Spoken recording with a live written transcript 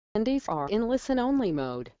Attendees are in listen-only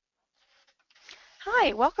mode.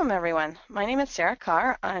 Hi, welcome everyone. My name is Sarah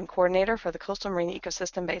Carr. I'm coordinator for the Coastal Marine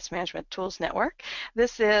Ecosystem-Based Management Tools Network.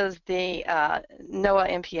 This is the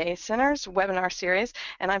NOAA MPA Center's webinar series,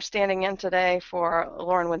 and I'm standing in today for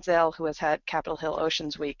Lauren Wenzel, who has had Capitol Hill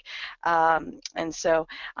Oceans Week. And so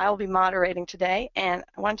I will be moderating today, and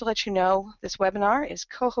I wanted to let you know this webinar is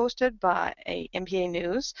co-hosted by MPA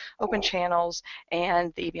News, Open Channels,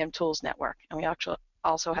 and the EBM Tools Network. And we actually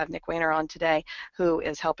also have Nick Weiner on today, who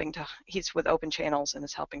is he's with Open Channels and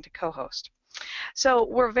is helping to co-host. So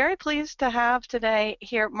we're very pleased to have today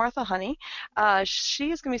here Martha Honey. She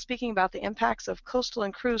is going to be speaking about the impacts of coastal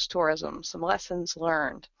and cruise tourism, some lessons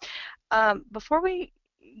learned. Before we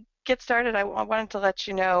get started, I wanted to let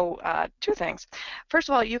you know two things. First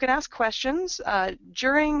of all, you can ask questions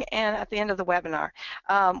during and at the end of the webinar.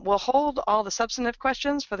 We'll hold all the substantive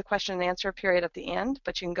questions for the question and answer period at the end,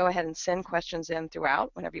 but you can go ahead and send questions in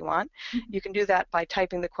throughout whenever you want. You can do that by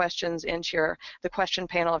typing the questions into the question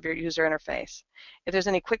panel of your user interface. If there's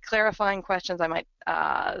any quick clarifying questions, I might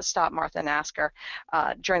stop Martha and ask her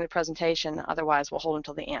during the presentation. Otherwise, we'll hold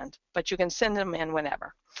until the end. But you can send them in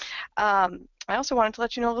whenever. I also wanted to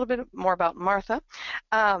let you know a little bit more about Martha.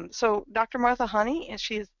 So Dr. Martha Honey,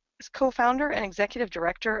 she is co-founder and executive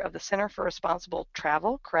director of the Center for Responsible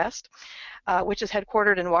Travel, CREST, which is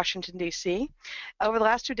headquartered in Washington, D.C. Over the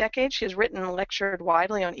last 2 decades, she has written and lectured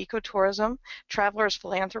widely on ecotourism, travelers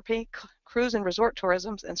philanthropy, cruise and resort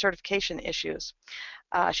tourism, and certification issues.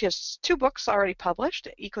 She has 2 books already published,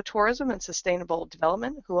 Ecotourism and Sustainable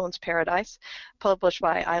Development, Who Owns Paradise, published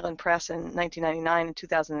by Island Press in 1999 and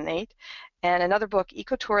 2008, and another book,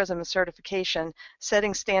 Ecotourism and Certification,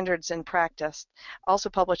 Setting Standards in Practice, also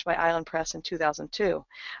published by Island Press in 2002.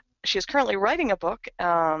 She is currently writing a book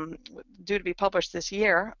due to be published this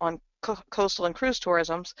year on coastal and cruise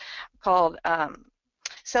tourism called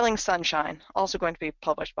Selling Sunshine, also going to be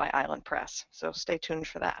published by Island Press, so stay tuned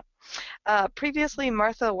for that. Previously,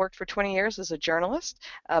 Martha worked for 20 years as a journalist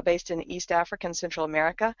based in East Africa and Central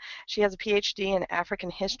America. She has a PhD in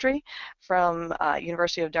African history from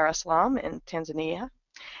University of Dar es Salaam in Tanzania,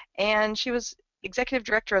 and she was executive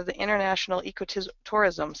director of the International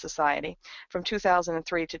Ecotourism Society from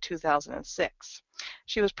 2003 to 2006.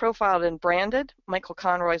 She was profiled in Branded, Michael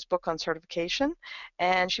Conroy's book on certification,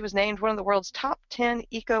 and she was named one of the world's top 10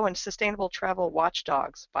 eco and sustainable travel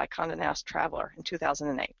watchdogs by Condé Nast Traveler in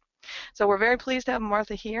 2008. So we're very pleased to have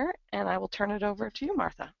Martha here, and I will turn it over to you,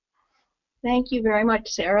 Martha. Thank you very much,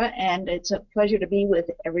 Sarah, and it's a pleasure to be with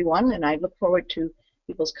everyone, and I look forward to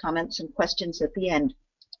people's comments and questions at the end.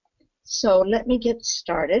 So let me get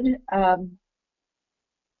started.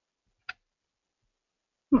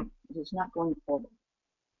 It is not going forward.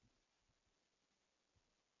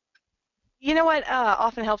 You know what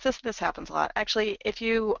often helps? This happens a lot. Actually, if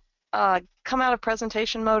you come out of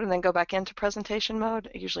presentation mode and then go back into presentation mode,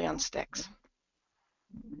 it usually unsticks.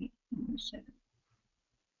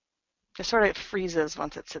 It sort of freezes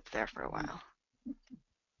once it sits there for a while.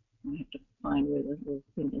 I have to find where the little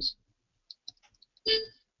thing is.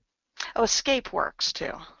 Oh, escape works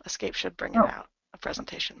too. Escape should bring it out of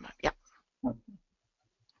presentation mode. Yep. Okay.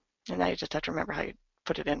 And now you just have to remember how you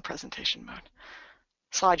put it in presentation mode.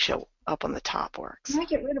 Slideshow up on the top works. Can I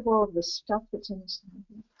get rid of all of the stuff that's in the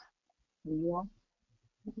slide?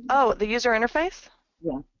 Oh, the user interface?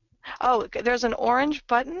 Yeah. Oh, there's an orange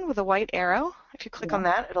button with a white arrow. If you click on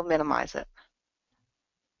that, it'll minimize it.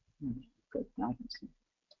 Good. Now I can see.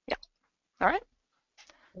 Yeah. All right.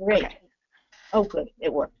 Great. Okay. Oh, good.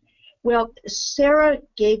 It worked. Well, Sarah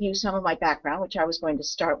gave you some of my background, which I was going to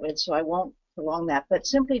start with, so I won't prolong that, but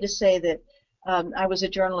simply to say that I was a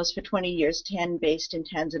journalist for 20 years, 10 based in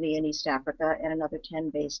Tanzania and East Africa, and another 10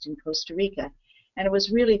 based in Costa Rica. And it was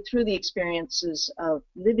really through the experiences of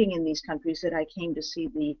living in these countries that I came to see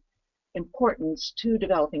the importance to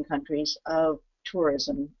developing countries of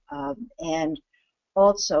tourism and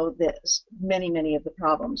also many of the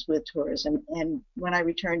problems with tourism. And when I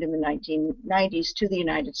returned in the 1990s to the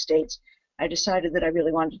United States, I decided that I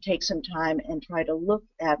really wanted to take some time and try to look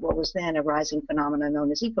at what was then a rising phenomenon known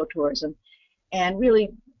as ecotourism, and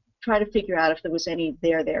really try to figure out if there was any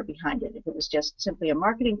there behind it, if it was just simply a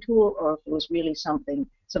marketing tool or if it was really something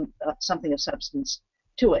of substance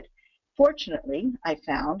to it. Fortunately, I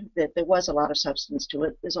found that there was a lot of substance to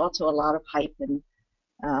it. There's also a lot of hype and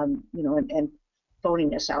and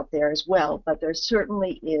phoniness out there as well, but there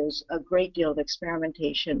certainly is a great deal of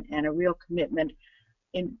experimentation and a real commitment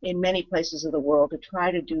in many places of the world to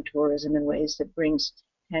try to do tourism in ways that brings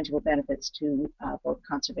tangible benefits to both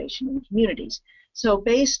conservation and communities. So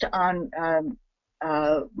based on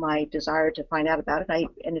my desire to find out about it, I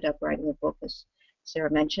ended up writing a book, as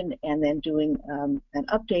Sarah mentioned, and then doing an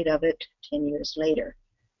update of it 10 years later.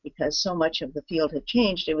 Because so much of the field had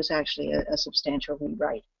changed, it was actually a substantial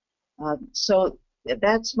rewrite. So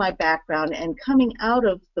that's my background, and coming out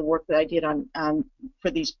of the work that I did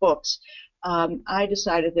for these books, I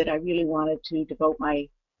decided that I really wanted to devote my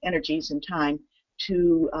energies and time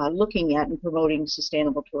to looking at and promoting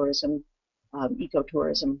sustainable tourism,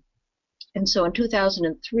 ecotourism. And so in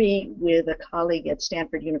 2003, with a colleague at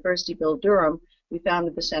Stanford University, Bill Durham, we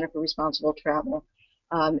founded the Center for Responsible Travel.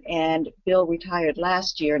 And Bill retired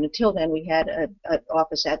last year, and until then we had an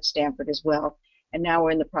office at Stanford as well. And now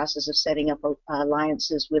we're in the process of setting up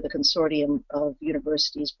alliances with a consortium of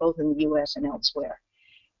universities, both in the U.S. and elsewhere.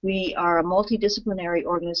 We are a multidisciplinary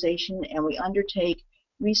organization, and we undertake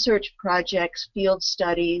research projects, field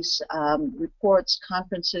studies, reports,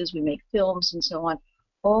 conferences, we make films, and so on,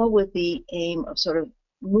 all with the aim of sort of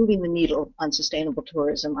moving the needle on sustainable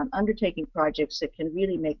tourism, on undertaking projects that can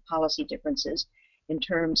really make policy differences in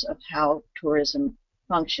terms of how tourism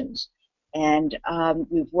functions. And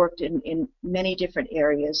we've worked in many different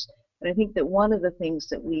areas, but I think that one of the things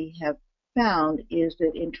that we have found is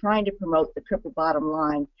that in trying to promote the triple bottom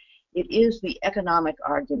line, it is the economic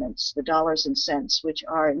arguments, the dollars and cents, which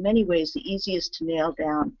are in many ways the easiest to nail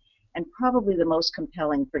down and probably the most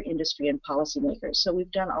compelling for industry and policymakers. So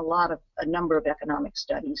we've done a number of economic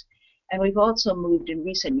studies, and we've also moved in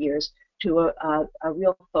recent years to a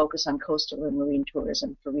real focus on coastal and marine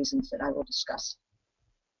tourism for reasons that I will discuss.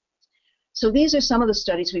 So these are some of the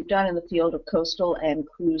studies we've done in the field of coastal and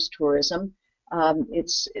cruise tourism.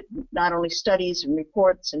 It's not only studies and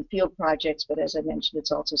reports and field projects, but as I mentioned,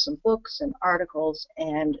 it's also some books and articles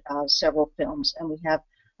and several films. And we have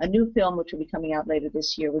a new film which will be coming out later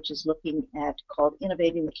this year, which is called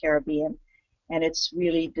Innovating the Caribbean. And it's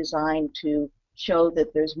really designed to show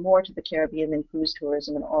that there's more to the Caribbean than cruise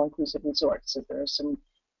tourism and all-inclusive resorts. So there are some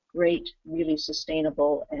great, really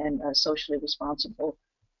sustainable and socially responsible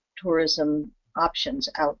tourism options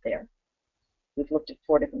out there. We've looked at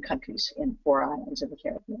 4 different countries in 4 islands of the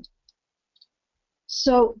Caribbean.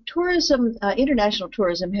 So tourism, international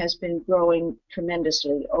tourism has been growing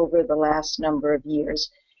tremendously over the last number of years.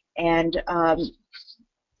 And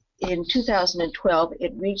in 2012,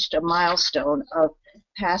 it reached a milestone of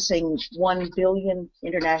passing 1 billion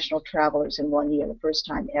international travelers in 1 year, the first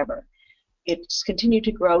time ever. It's continued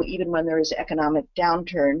to grow even when there is economic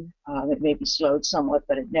downturn. It may be slowed somewhat,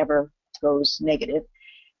 but it never goes negative.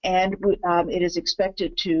 And it is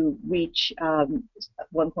expected to reach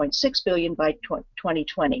 1.6 billion by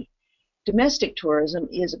 2020. Domestic tourism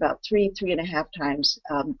is about 3.5 times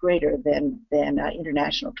greater than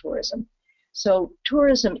international tourism. So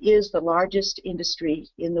tourism is the largest industry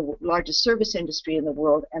largest service industry in the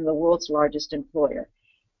world and the world's largest employer.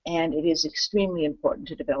 And it is extremely important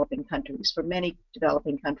to developing countries. For many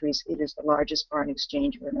developing countries, it is the largest foreign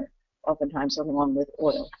exchange earner, oftentimes along with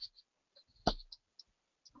oil.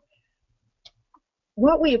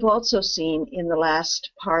 What we have also seen in the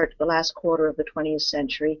last quarter of the 20th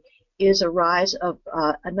century, is a rise of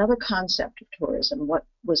another concept of tourism, what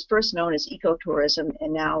was first known as ecotourism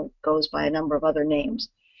and now goes by a number of other names.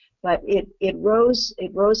 But it rose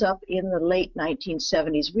up in the late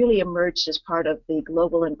 1970s, really emerged as part of the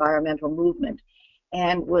global environmental movement,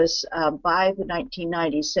 and was by the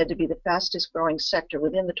 1990s said to be the fastest growing sector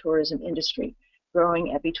within the tourism industry,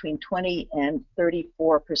 growing at between 20 and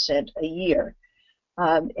 34% a year.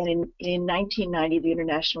 And in 1990, the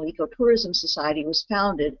International Ecotourism Society was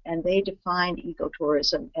founded, and they defined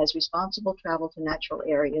ecotourism as responsible travel to natural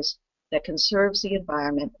areas that conserves the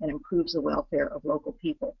environment and improves the welfare of local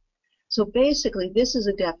people. So basically, this is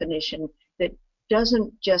a definition that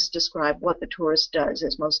doesn't just describe what the tourist does,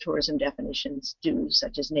 as most tourism definitions do,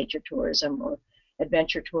 such as nature tourism or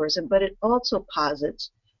adventure tourism, but it also posits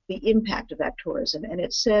the impact of that tourism. And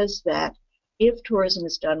it says that if tourism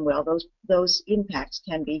is done well, those impacts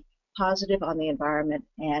can be positive on the environment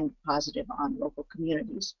and positive on local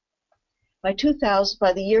communities. By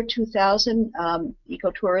the year 2000,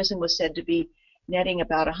 ecotourism was said to be netting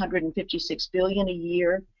about 156 billion a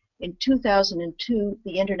year. In 2002,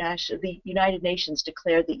 the United Nations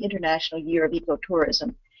declared the International Year of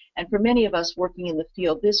Ecotourism. And for many of us working in the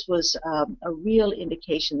field, this was a real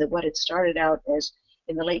indication that what had started out as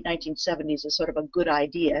in the late 1970s as sort of a good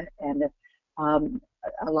idea and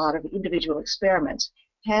a lot of individual experiments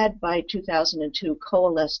had by 2002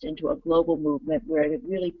 coalesced into a global movement where it had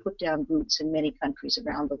really put down roots in many countries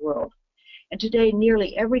around the world. And today,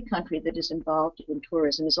 nearly every country that is involved in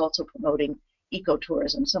tourism is also promoting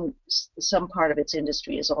ecotourism. Some part of its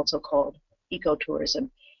industry is also called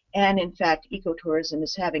ecotourism. And in fact, ecotourism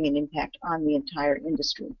is having an impact on the entire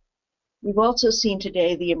industry. We've also seen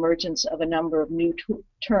today the emergence of a number of new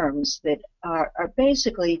terms that are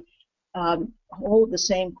basically hold the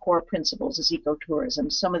same core principles as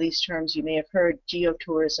ecotourism. Some of these terms you may have heard: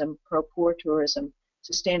 geotourism, pro-poor tourism,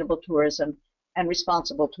 sustainable tourism, and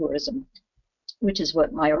responsible tourism, which is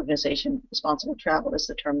what my organization, Responsible Travel, is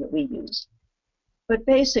the term that we use. But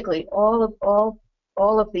basically, all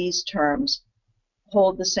of these terms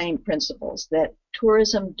hold the same principles, that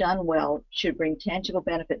tourism done well should bring tangible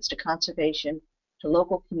benefits to conservation, to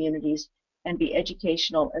local communities, and be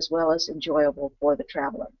educational as well as enjoyable for the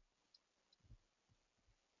traveler.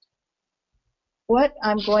 What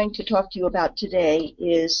I'm going to talk to you about today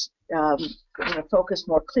is going to focus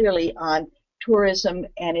more clearly on tourism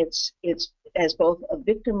and its as both a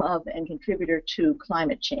victim of and contributor to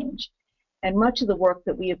climate change. And much of the work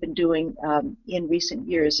that we have been doing in recent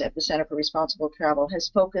years at the Center for Responsible Travel has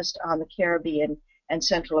focused on the Caribbean and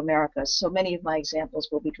Central America. So many of my examples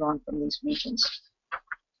will be drawn from these regions.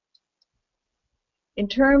 In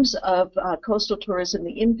terms of coastal tourism,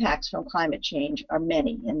 the impacts from climate change are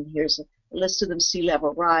many, and here's a list of them: sea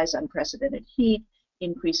level rise, unprecedented heat,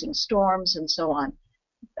 increasing storms, and so on.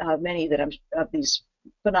 Many of these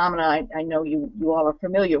phenomena I know you all are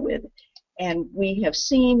familiar with. And we have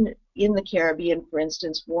seen in the Caribbean, for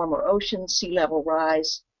instance, warmer oceans, sea level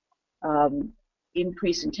rise,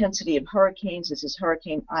 increased intensity of hurricanes. This is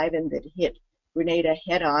Hurricane Ivan that hit Grenada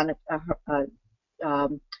head-on,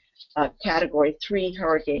 a Category 3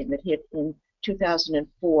 hurricane that hit in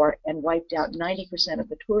 2004 and wiped out 90% of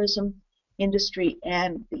the tourism industry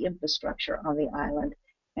and the infrastructure on the island,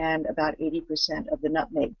 and about 80% of the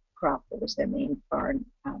nutmeg crop that was their main foreign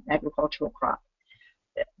agricultural crop.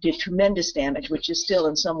 Did tremendous damage, which is still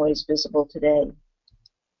in some ways visible today.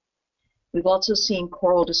 We've also seen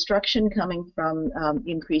coral destruction coming from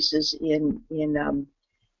increases in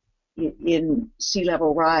sea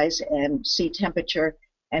level rise and sea temperature.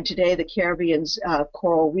 And today the Caribbean's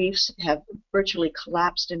coral reefs have virtually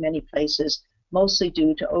collapsed in many places, mostly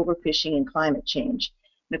due to overfishing and climate change.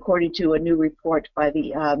 And according to a new report by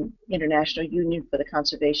the International Union for the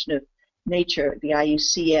Conservation of Nature, the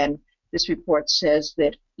IUCN, this report says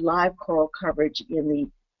that live coral coverage in the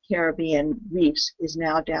Caribbean reefs is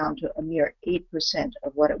now down to a mere 8%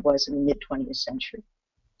 of what it was in the mid-20th century.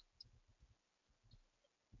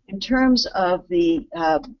 In terms of the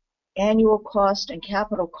annual cost and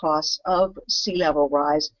capital costs of sea level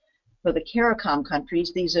rise for the CARICOM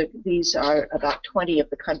countries, these are about 20 of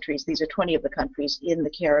the countries. These are 20 of the countries in the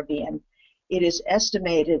Caribbean. It is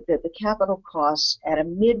estimated that the capital costs at a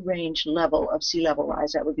mid-range level of sea level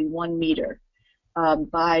rise, that would be 1 meter,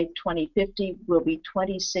 by 2050 will be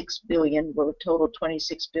 26 billion, will have totaled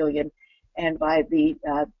 26 billion, and by the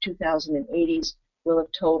 2080s will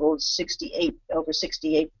have totaled over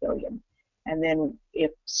 68 billion. And then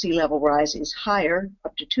if sea level rise is higher,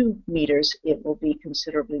 up to 2 meters, it will be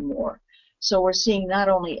considerably more. So we're seeing not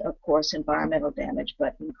only, of course, environmental damage,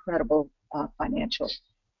 but incredible financial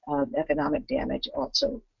economic damage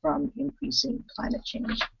also from increasing climate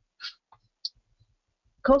change.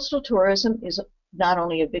 Coastal tourism is not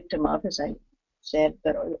only a victim of, as I said,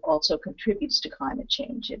 but also contributes to climate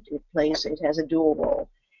change. It has a dual role,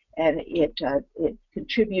 and it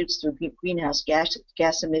contributes through greenhouse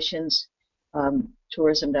gas emissions.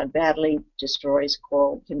 Tourism done badly can destroy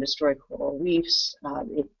coral reefs.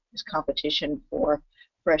 It is competition for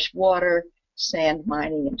fresh water, sand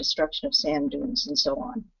mining, and destruction of sand dunes, and so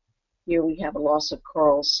on. Here we have a loss of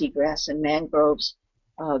corals, seagrass, and mangroves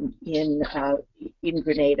in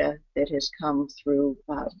Grenada that has come through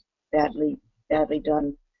badly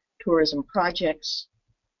done tourism projects.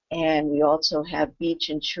 And we also have beach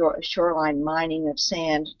and shoreline mining of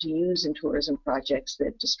sand to use in tourism projects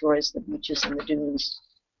that destroys the beaches and the dunes.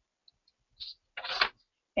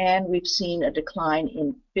 And we've seen a decline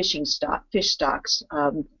in fish stocks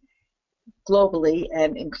globally,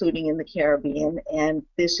 and including in the Caribbean. And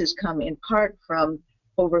this has come in part from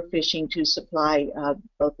overfishing to supply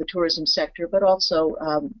both the tourism sector, but also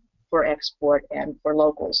for export and for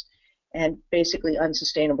locals. And basically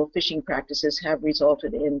unsustainable fishing practices have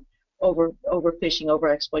resulted in overfishing,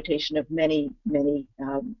 overexploitation of many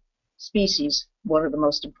species. One of the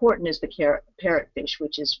most important is the parrotfish,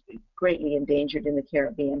 which is greatly endangered in the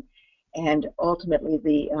Caribbean. And ultimately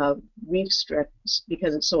the reef structure,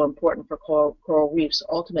 because it's so important for coral reefs,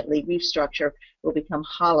 ultimately reef structure will become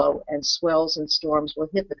hollow, and swells and storms will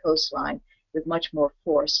hit the coastline with much more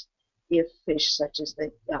force if fish such as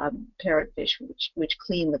the parrotfish, which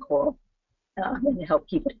clean the coral and help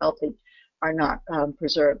keep it healthy, are not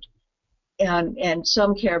preserved. And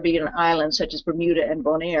some Caribbean islands, such as Bermuda and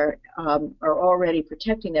Bonaire, are already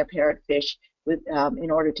protecting their parrotfish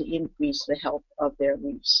in order to increase the health of their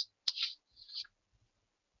reefs.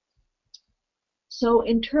 So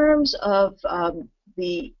in terms of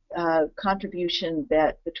the contribution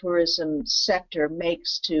that the tourism sector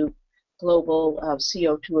makes to global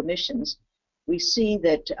CO2 emissions, we see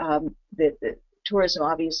that, that tourism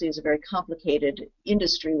obviously is a very complicated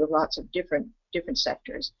industry with lots of different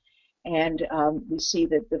sectors. And we see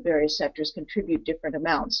that the various sectors contribute different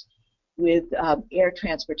amounts, with air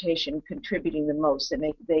transportation contributing the most.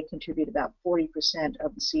 They contribute about 40%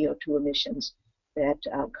 of the CO2 emissions that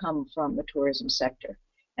come from the tourism sector.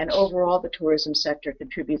 And overall, the tourism sector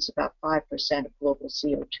contributes about 5% of global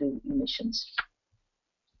CO2 emissions.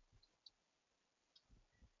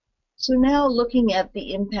 So now, looking at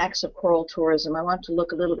the impacts of coral tourism, I want to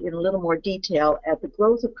look in a little more detail at the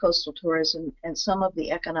growth of coastal tourism and some of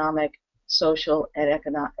the economic, social,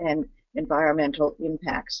 and environmental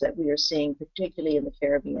impacts that we are seeing, particularly in the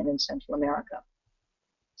Caribbean and Central America.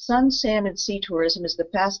 Sun, sand, and sea tourism is the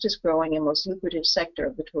fastest growing and most lucrative sector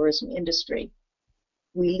of the tourism industry.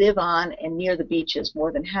 We live on and near the beaches.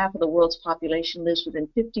 More than half of the world's population lives within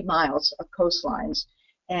 50 miles of coastlines,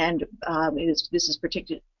 and this is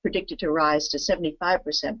predicted to rise to 75%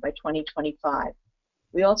 by 2025.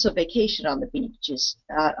 We also vacation on the beaches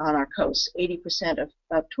on our coasts. 80%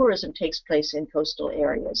 of tourism takes place in coastal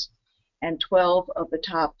areas, and 12 of the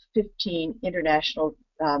top 15 international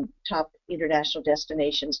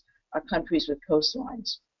destinations are countries with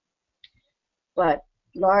coastlines. But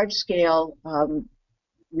large-scale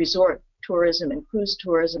resort tourism and cruise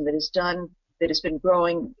tourism that has been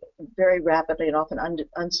growing very rapidly and often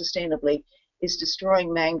unsustainably is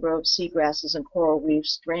destroying mangroves, seagrasses, and coral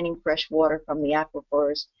reefs, draining fresh water from the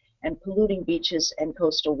aquifers, and polluting beaches and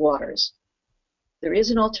coastal waters. There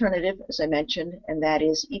is an alternative, as I mentioned, and that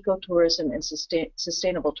is ecotourism and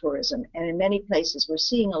sustainable tourism. And in many places, we're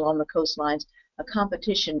seeing along the coastlines a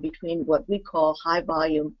competition between what we call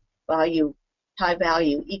high-value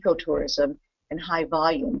ecotourism and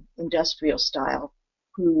high-volume industrial-style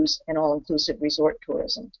cruise and all-inclusive resort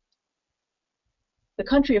tourism. The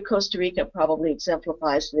country of Costa Rica probably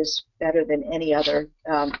exemplifies this better than any other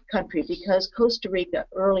country, because Costa Rica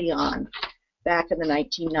early on, back in the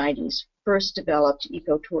 1990s, first developed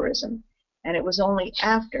ecotourism. And it was only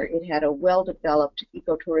after it had a well-developed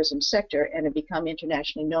ecotourism sector and had become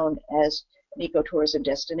internationally known as an ecotourism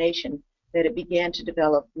destination that it began to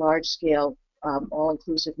develop large-scale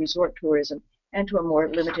all-inclusive resort tourism and, to a more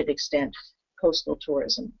limited extent, coastal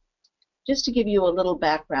tourism. Just to give you a little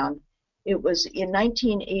background, it was in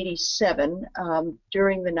 1987,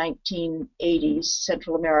 during the 1980s,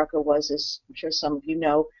 Central America was, as I'm sure some of you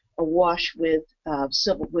know, awash with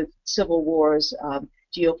civil wars,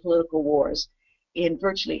 geopolitical wars in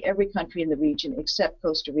virtually every country in the region except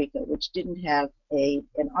Costa Rica, which didn't have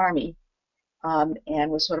an army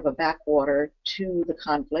and was sort of a backwater to the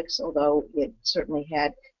conflicts, although it certainly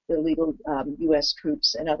had illegal U.S.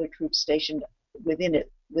 troops and other troops stationed within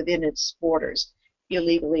its borders,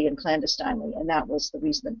 illegally and clandestinely, and that was the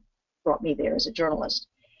reason that brought me there as a journalist.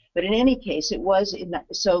 But in any case,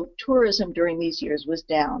 so tourism during these years was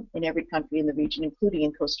down in every country in the region, including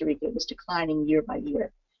in Costa Rica. It was declining year by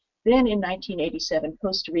year. Then in 1987,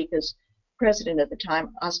 Costa Rica's president at the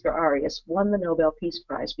time, Oscar Arias, won the Nobel Peace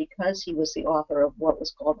Prize because he was the author of what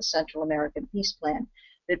was called the Central American Peace Plan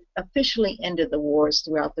that officially ended the wars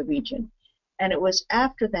throughout the region. And it was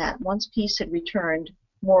after that, once peace had returned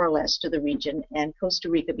more or less to the region, and Costa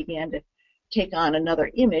Rica began to take on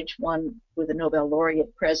another image, one with a Nobel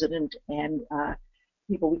laureate president, and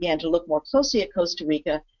people began to look more closely at Costa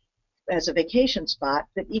Rica as a vacation spot,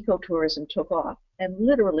 that ecotourism took off. And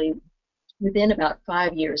literally, within about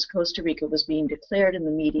 5 years, Costa Rica was being declared in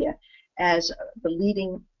the media as the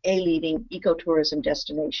leading ecotourism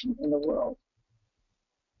destination in the world.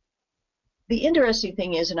 The interesting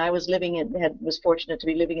thing is, and I was fortunate to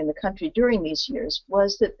be living in the country during these years,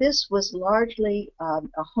 was that this was largely a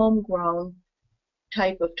homegrown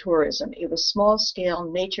type of tourism. It was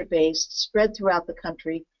small-scale, nature-based, spread throughout the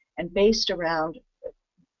country, and based around,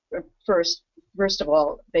 first of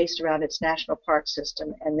all, based around its national park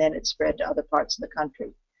system, and then it spread to other parts of the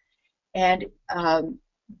country. And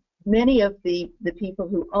many of the people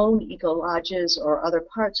who owned eco-lodges or other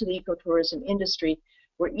parts of the ecotourism industry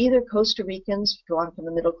were either Costa Ricans drawn from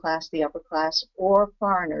the middle class, the upper class, or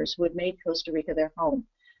foreigners who had made Costa Rica their home.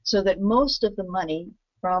 So that most of the money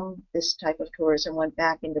from this type of tourism went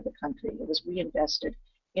back into the country. It was reinvested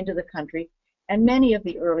into the country. And many of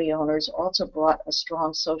the early owners also brought a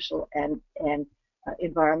strong social and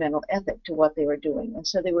environmental ethic to what they were doing. And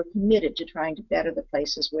so they were committed to trying to better the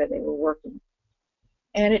places where they were working.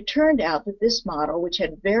 And it turned out that this model, which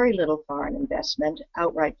had very little foreign investment,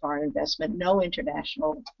 outright foreign investment, no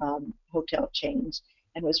international hotel chains,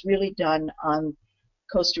 and was really done on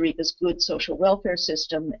Costa Rica's good social welfare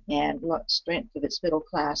system and strength of its middle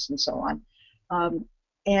class and so on.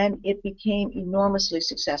 And it became enormously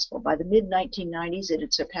successful. By the mid-1990s, it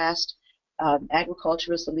had surpassed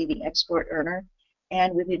agriculture as the leading export earner.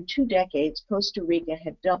 And within 2 decades, Costa Rica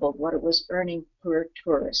had doubled what it was earning per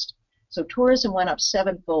tourist. So tourism went up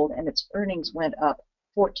 7-fold, and its earnings went up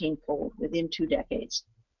 14-fold within 2 decades.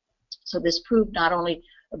 So this proved not only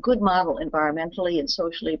a good model environmentally and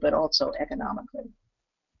socially, but also economically.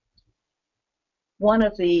 One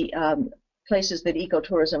of the places that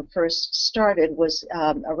ecotourism first started was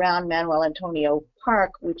around Manuel Antonio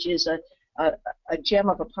Park, which is a gem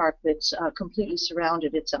of a park that's completely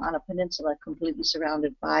surrounded. It's on a peninsula completely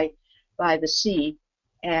surrounded by the sea.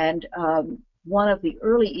 And one of the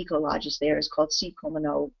early eco-lodges there is called Sea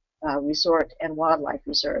Comino Resort and Wildlife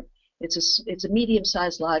Reserve. It's a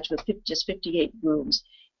medium-sized lodge with just 58 rooms,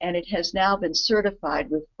 and it has now been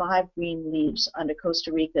certified with 5 green leaves under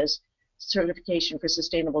Costa Rica's Certification for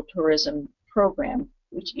Sustainable Tourism program,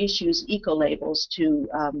 which issues eco-labels to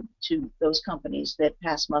those companies that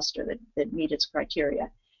pass muster, that meet its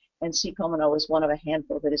criteria. And Sea Comino is one of a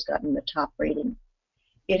handful that has gotten the top rating.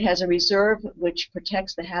 It has a reserve which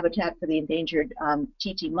protects the habitat for the endangered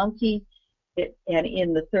titi monkey. And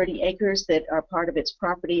in the 30 acres that are part of its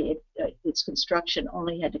property, its construction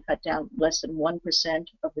only had to cut down less than 1%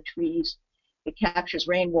 of the trees. It captures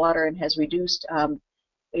rainwater and has reduced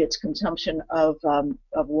its consumption of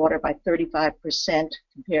water by 35%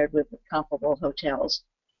 compared with comparable hotels.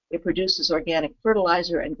 It produces organic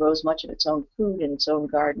fertilizer and grows much of its own food in its own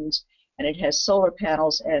gardens. And it has solar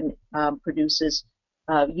panels and uses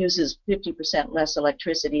 50% less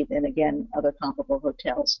electricity than, again, other comparable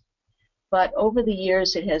hotels. But over the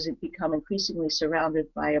years, it has become increasingly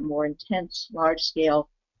surrounded by a more intense, large-scale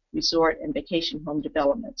resort and vacation home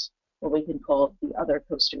developments, what we can call the other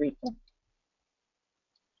Costa Rica.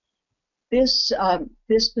 This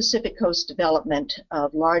Pacific Coast development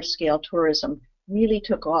of large-scale tourism really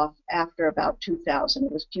took off after about 2000.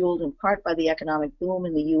 It was fueled in part by the economic boom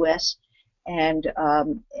in the U.S. and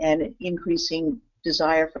increasing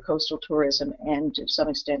desire for coastal tourism and, to some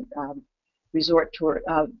extent,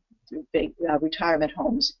 retirement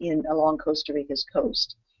homes along Costa Rica's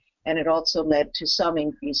coast. And it also led to some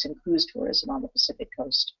increase in cruise tourism on the Pacific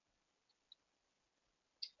coast.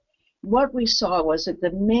 What we saw was that the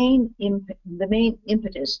main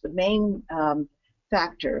impetus, the main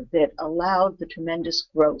factor that allowed the tremendous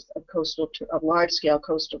growth of large-scale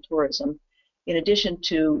coastal tourism, in addition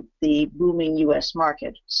to the booming U.S.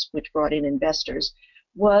 market, which brought in investors,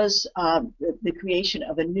 was the creation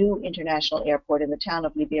of a new international airport in the town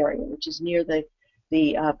of Liberia, which is near the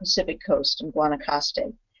Pacific coast in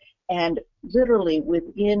Guanacaste. And literally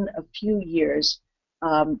within a few years,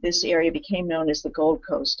 this area became known as the Gold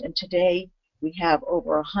Coast. And today we have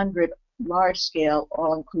over 100 large-scale,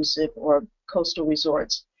 all-inclusive or coastal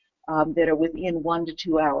resorts that are within 1 to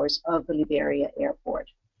 2 hours of the Liberia airport.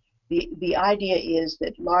 The idea is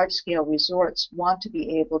that large-scale resorts want to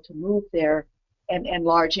be able to move there, and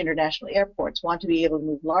large international airports want to be able to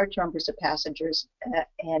move large numbers of passengers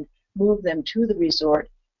and move them to the resort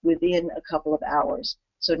within a couple of hours.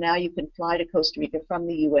 So now you can fly to Costa Rica from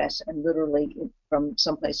the U.S. and literally from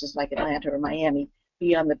some places like Atlanta or Miami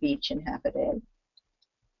be on the beach in half a day.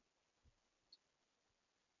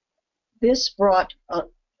 This brought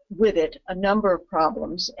with it a number of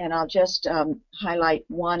problems, and I'll just highlight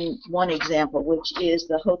one example, which is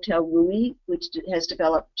the Hotel Rui, which has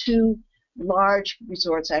developed 2 large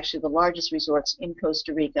resorts, actually the largest resorts in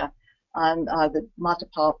Costa Rica, on the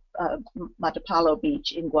Matapalo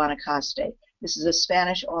Beach in Guanacaste. This is a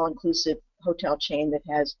Spanish all-inclusive hotel chain that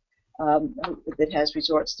has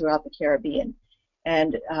resorts throughout the Caribbean.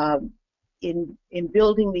 And in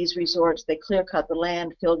building these resorts, they clear-cut the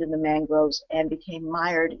land, filled in the mangroves, and became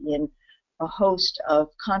mired in a host of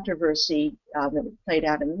controversy that played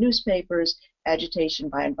out in the newspapers, agitation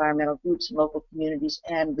by environmental groups and local communities,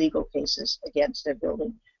 and legal cases against their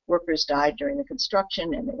building. Workers died during the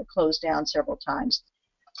construction, and they were closed down several times.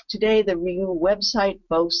 Today, the Riu website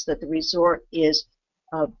boasts that the resort is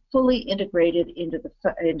fully integrated into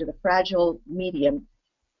the fragile medium,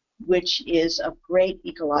 which is of great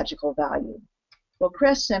ecological value. Well,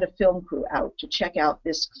 Crest sent a film crew out to check out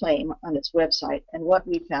this claim on its website, and what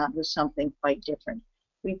we found was something quite different.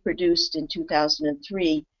 We produced in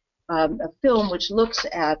 2003 a film which looks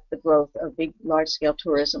at the growth of large-scale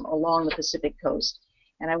tourism along the Pacific coast.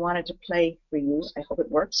 And I wanted to play for you, I hope it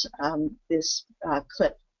works, this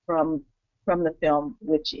clip from from the film,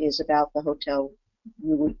 which is about the Hotel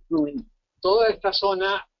Ruin. Toda esta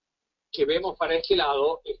zona que vemos para este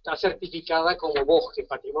lado está certificada como bosque,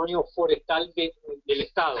 patrimonio forestal del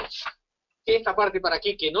Estado. Esta parte para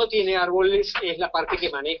aquí que no tiene árboles es la parte que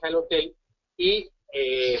maneja el hotel y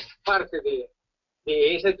parte de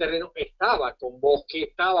ese terreno estaba con bosque,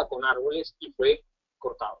 estaba con árboles y fue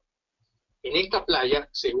cortado. En esta playa,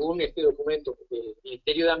 según este documento del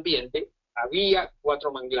Ministerio de Ambiente, había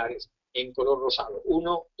 4 manglares en color rosado,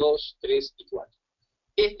 1, 2, 3 y 4.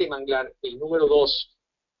 Este manglar, el número 2,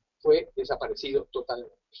 fue desaparecido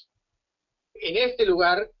totalmente. En este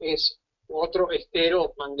lugar es otro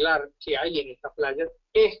estero manglar que hay en esta playa.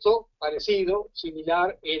 Esto, parecido,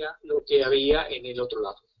 similar, era lo que había en el otro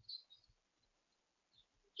lado.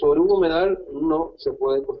 Sobre un humedal no se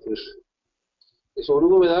puede construir. Y sobre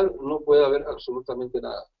un humedal no puede haber absolutamente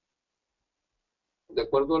nada. De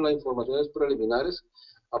acuerdo a las informaciones preliminares,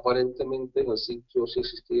 aparentemente en el sitio sí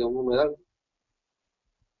existía un humedal.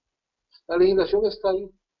 La legislación está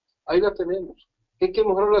ahí la tenemos. Hay que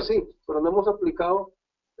mejorarla así, pero no hemos aplicado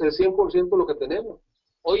el 100% de lo que tenemos.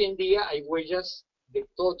 Hoy en día hay huellas de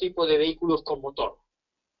todo tipo de vehículos con motor.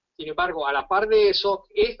 Sin embargo, a la par de eso,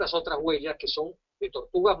 estas otras huellas que son de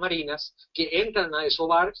tortugas marinas que entran a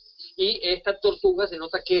desovar y esta tortuga se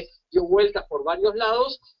nota que dio vueltas por varios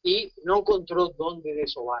lados y no encontró dónde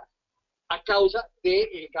desovar a causa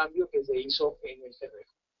del cambio que se hizo en el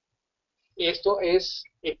terreno. Esto es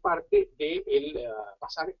parte de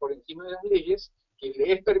pasar por encima de las leyes que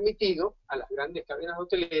le es permitido a las grandes cadenas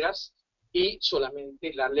hoteleras y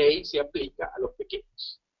solamente la ley se aplica a los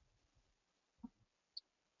pequeños.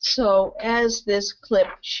 So, as this clip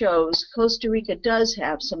shows, Costa Rica does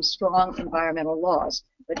have some strong environmental laws,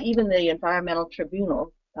 but even the Environmental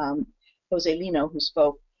Tribunal, Jose Lino, who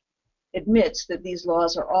spoke, admits that these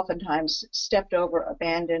laws are oftentimes stepped over,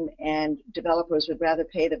 abandoned, and developers would rather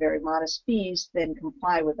pay the very modest fees than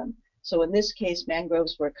comply with them. So in this case,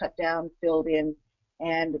 mangroves were cut down, filled in,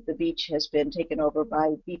 and the beach has been taken over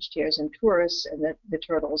by beach chairs and tourists, and the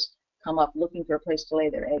turtles come up looking for a place to lay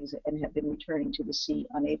their eggs and have been returning to the sea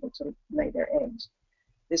unable to lay their eggs.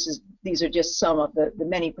 These are just some of the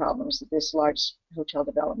many problems that this large hotel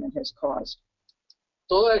development has caused.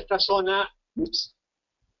 Toda esta zona. Oops.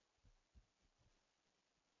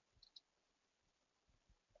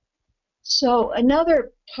 So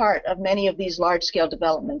another part of many of these large-scale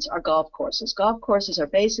developments are golf courses. Golf courses are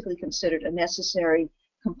basically considered a necessary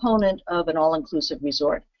component of an all-inclusive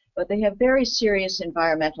resort, but they have very serious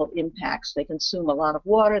environmental impacts. They consume a lot of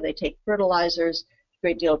water, they take fertilizers, a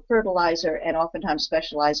great deal of fertilizer, and oftentimes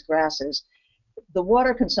specialized grasses. The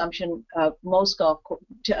water consumption of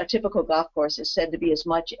a typical golf course is said to be as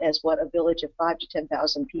much as what a village of 5,000 to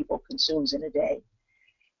 10,000 people consumes in a day.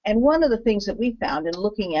 And one of the things that we found in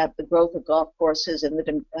looking at the growth of golf courses and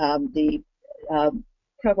the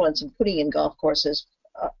prevalence of putting in golf courses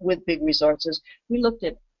with big resorts is we looked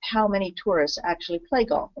at how many tourists actually play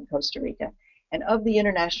golf in Costa Rica. And of the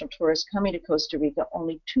international tourists coming to Costa Rica,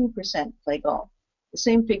 only 2% play golf. The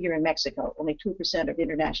same figure in Mexico, only 2% of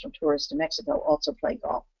international tourists in Mexico also play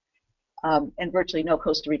golf. And virtually no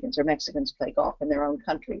Costa Ricans or Mexicans play golf in their own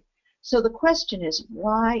country. So the question is,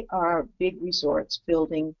 why are big resorts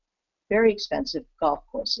building very expensive golf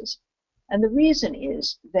courses? And the reason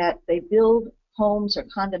is that they build homes or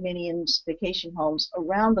condominiums, vacation homes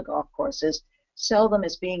around the golf courses, sell them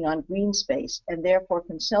as being on green space, and therefore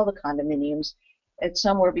can sell the condominiums at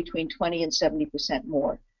somewhere between 20 and 70%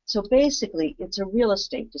 more. So basically, it's a real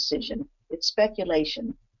estate decision. It's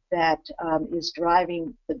speculation that is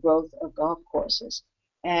driving the growth of golf courses.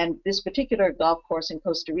 And this particular golf course in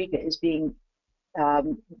Costa Rica has been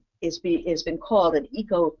called an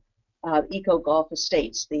eco golf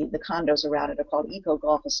estates. The condos around it are called eco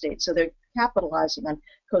golf estates. So they're capitalizing on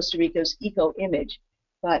Costa Rica's eco image.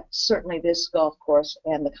 But certainly this golf course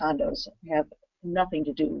and the condos have nothing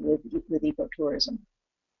to do with ecotourism.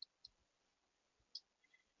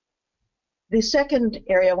 The second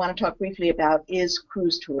area I want to talk briefly about is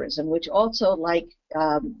cruise tourism, which also, like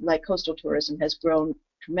coastal tourism, has grown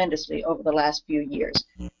tremendously over the last few years.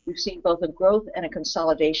 We've seen both a growth and a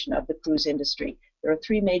consolidation of the cruise industry. There are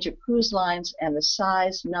 3 major cruise lines, and the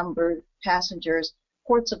size, number, passengers,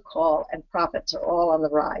 ports of call, and profits are all on the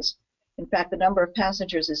rise. In fact, the number of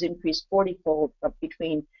passengers has increased 40-fold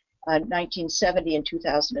between 1970 and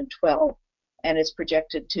 2012, and it's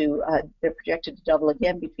projected to they're projected to double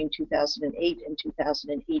again between 2008 and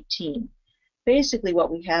 2018. Basically,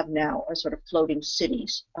 what we have now are sort of floating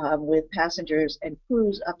cities with passengers and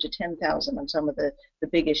crews up to 10,000 on some of the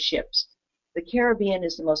biggest ships. The Caribbean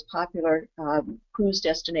is the most popular cruise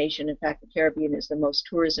destination. In fact, the Caribbean is the most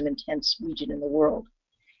tourism-intense region in the world.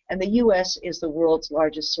 And the U.S. is the world's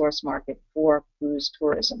largest source market for cruise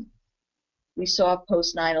tourism. We saw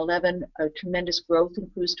post 9/11 a tremendous growth in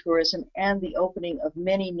cruise tourism and the opening of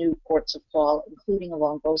many new ports of call, including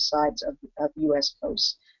along both sides of U.S.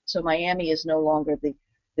 coasts. So Miami is no longer the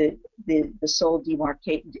sole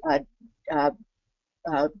demarcated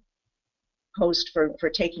post for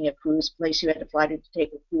taking a cruise, place you had to fly to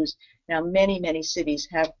take a cruise. Now many cities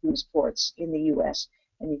have cruise ports in the U.S.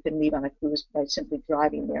 and you can leave on a cruise by simply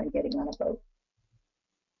driving there and getting on a boat.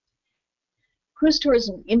 Cruise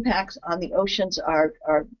tourism impacts on the oceans are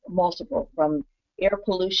multiple, from air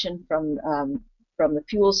pollution, from the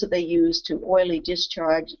fuels that they use, to oily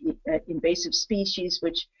discharge, invasive species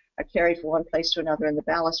which are carried from one place to another in the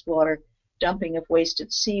ballast water, dumping of waste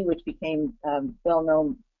at sea, which became well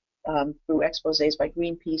known through exposés by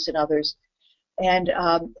Greenpeace and others. And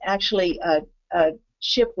actually, a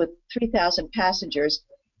ship with 3,000 passengers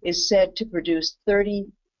is said to produce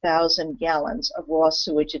 30,000 gallons of raw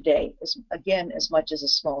sewage a day, again, as much as a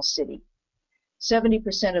small city.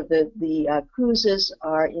 70% of the cruises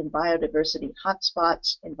are in biodiversity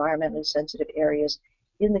hotspots, environmentally sensitive areas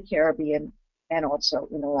in the Caribbean and also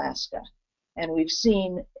in Alaska. And we've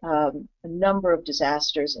seen a number of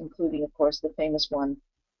disasters, including, of course, the famous one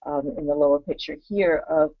in the lower picture here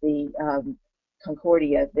of the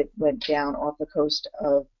Concordia that went down off the coast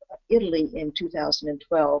of Italy in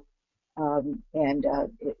 2012.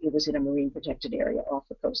 It was in a marine protected area off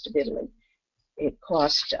the coast of Italy. It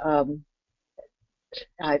cost,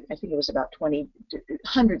 I think it was about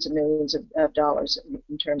hundreds of millions of dollars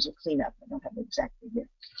in terms of cleanup. I don't have it exactly here.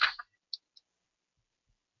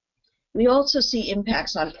 We also see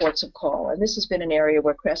impacts on ports of call, and this has been an area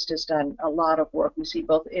where CREST has done a lot of work. We see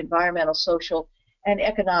both environmental, social, and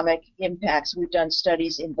economic impacts. We've done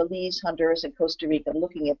studies in Belize, Honduras, and Costa Rica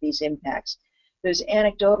looking at these impacts. There's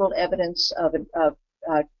anecdotal evidence of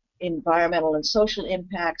environmental and social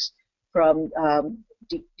impacts from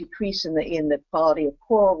decrease in the quality of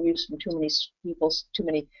coral reefs, from too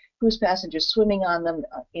many cruise passengers swimming on them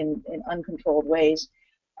in uncontrolled ways,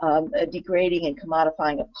 a degrading and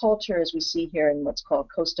commodifying of culture, as we see here in what's called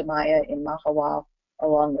Costa Maya in Mahahual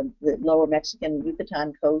along the lower Mexican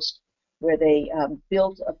Yucatan coast, where they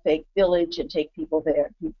built a fake village and take people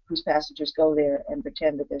there, cruise passengers go there and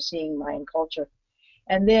pretend that they're seeing Mayan culture.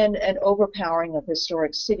 And then an overpowering of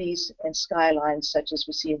historic cities and skylines, such as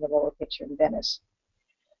we see in the lower picture in Venice.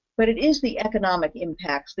 But it is the economic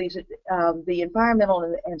impacts. The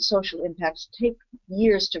environmental and social impacts take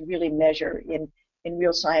years to really measure in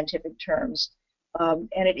real scientific terms.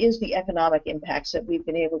 And it is the economic impacts that we've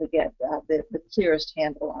been able to get the clearest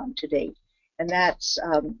handle on to date. And that's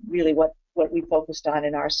really what we focused on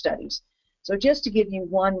in our studies. So just to give you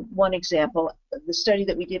one example, the study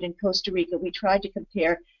that we did in Costa Rica, we tried to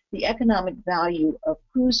compare the economic value of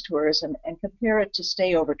cruise tourism and compare it to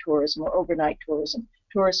stayover tourism or overnight tourism,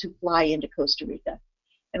 tourists who fly into Costa Rica.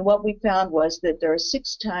 And what we found was that there are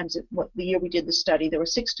 6 times, the year we did the study, there were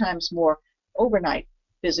 6 times more overnight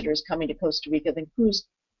visitors coming to Costa Rica than cruise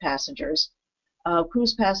passengers.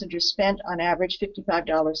 Cruise passengers spent on average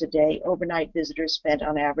 $55 a day. Overnight visitors spent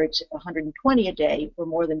on average $120 a day, or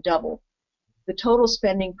more than double. The total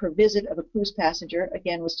spending per visit of a cruise passenger,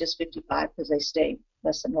 again, was just $55 because they stayed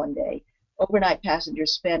less than 1 day. Overnight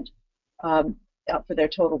passengers spent for their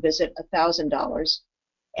total visit $1,000,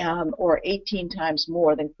 or 18 times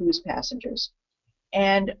more than cruise passengers.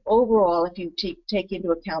 And overall, if you take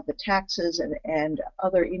into account the taxes and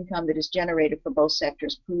other income that is generated for both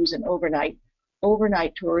sectors, cruise and overnight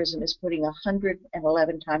tourism is putting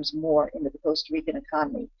 111 times more into the Costa Rican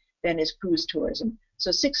economy than is cruise tourism.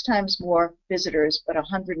 So 6 times more visitors, but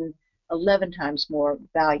 111 times more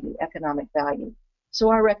value, economic value. So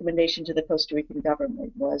our recommendation to the Costa Rican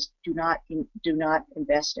government was do not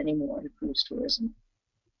invest anymore in cruise tourism.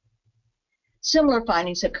 Similar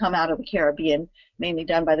findings have come out of the Caribbean, mainly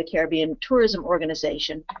done by the Caribbean Tourism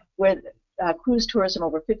Organization, where cruise tourism,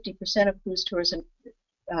 over 50% of cruise tourism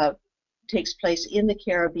takes place in the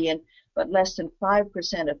Caribbean, but less than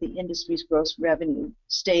 5% of the industry's gross revenue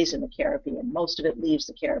stays in the Caribbean. Most of it leaves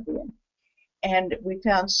the Caribbean. And we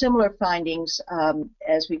found similar findings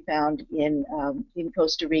as we found in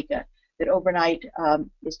Costa Rica, that overnight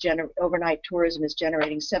tourism is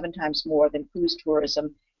generating 7 times more than cruise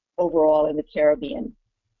tourism overall in the Caribbean,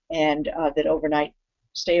 and that overnight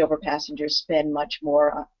stayover passengers spend much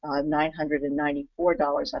more,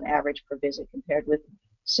 $994 on average per visit, compared with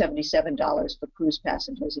 $77 for cruise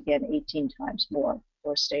passengers, again 18 times more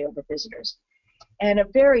for stayover visitors. And a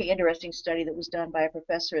very interesting study that was done by a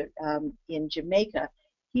professor in Jamaica,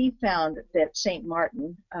 he found that St.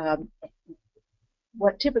 Martin,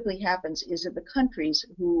 what typically happens is that the countries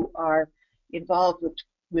who are involved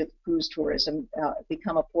with cruise tourism,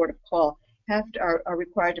 become a port of call, are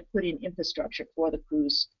required to put in infrastructure for the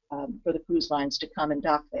cruise lines to come and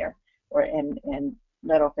dock there, and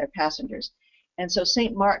let off their passengers. And so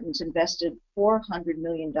St. Martin's invested $400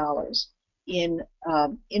 million in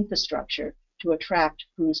infrastructure to attract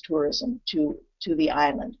cruise tourism to the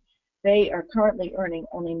island. They are currently earning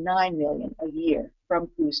only $9 million a year from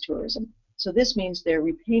cruise tourism. So this means their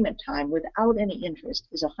repayment time without any interest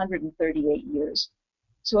is 138 years.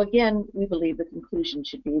 So again, we believe the conclusion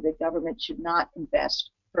should be that government should not invest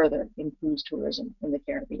further in cruise tourism in the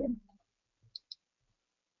Caribbean.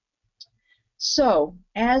 So,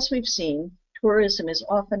 as we've seen, tourism is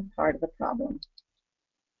often part of the problem,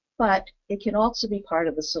 but it can also be part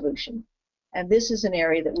of the solution. And this is an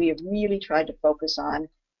area that we have really tried to focus on.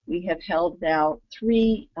 We have held now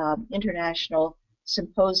 3 international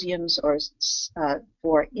symposiums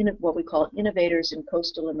for what we call innovators in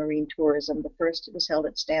coastal and marine tourism. The first was held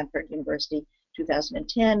at Stanford University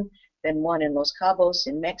 2010, then one in Los Cabos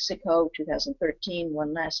in Mexico 2013,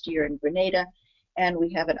 one last year in Grenada, and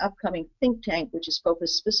we have an upcoming think tank which is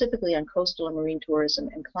focused specifically on coastal and marine tourism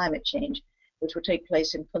and climate change, which will take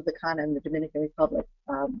place in Punta Cana in the Dominican Republic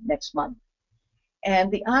next month.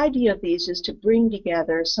 And the idea of these is to bring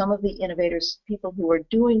together some of the innovators, people who are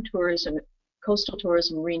doing tourism, coastal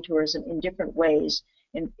tourism, marine tourism in different ways,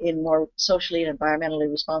 in more socially and environmentally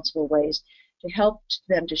responsible ways, to help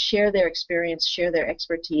them to share their experience, share their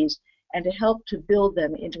expertise, and to help to build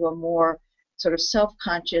them into a more sort of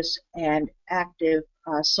self-conscious and active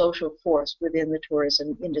social force within the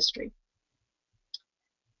tourism industry.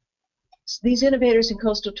 These innovators in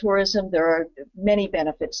coastal tourism, there are many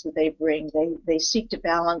benefits that they bring. They seek to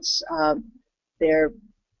balance their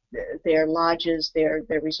lodges, their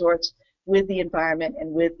resorts with the environment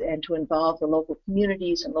and to involve the local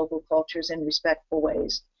communities and local cultures in respectful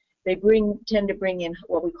ways. They tend to bring in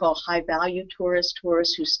what we call high-value tourists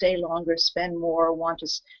who stay longer, spend more, want to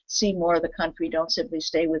see more of the country, don't simply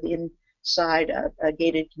stay inside a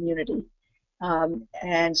gated community.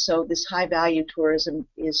 And so this high-value tourism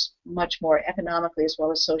is much more economically as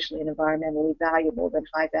well as socially and environmentally valuable than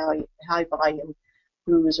high-volume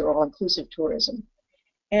cruise or all-inclusive tourism.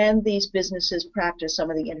 And these businesses practice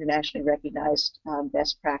some of the internationally recognized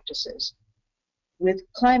best practices. With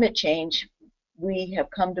climate change, we have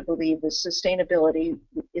come to believe that sustainability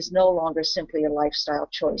is no longer simply a lifestyle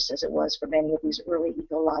choice as it was for many of these early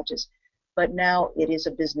eco-lodges, but now it is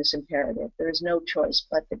a business imperative. There is no choice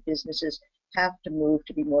but that businesses have to move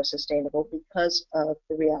to be more sustainable because of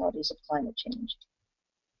the realities of climate change.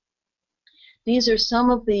 These are some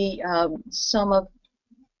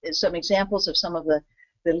examples of some of the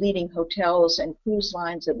leading hotels and cruise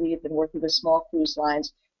lines that we have been working with, small cruise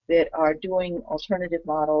lines that are doing alternative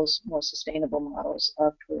models, more sustainable models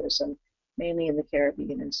of tourism, mainly in the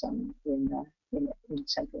Caribbean and some in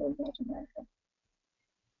Central and North America.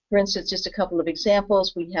 For instance, just a couple of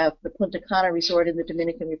examples. We have the Punta Cana resort in the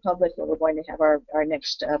Dominican Republic, where we're going to have our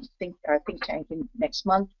next think tank next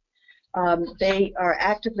month. They are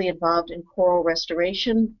actively involved in coral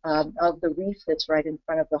restoration of the reef that's right in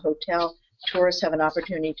front of the hotel. Tourists have an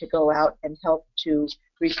opportunity to go out and help to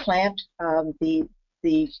replant the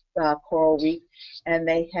coral reef, and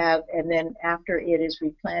then after it is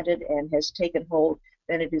replanted and has taken hold,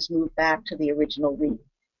 then it is moved back to the original reef.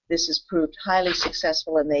 This has proved highly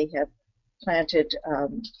successful, and they have planted,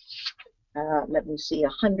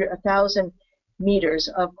 1,000 meters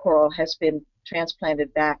of coral has been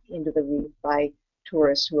transplanted back into the reef by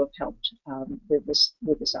tourists who have helped with this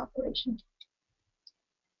operation.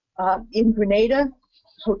 In Grenada,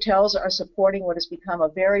 hotels are supporting what has become a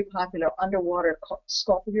very popular underwater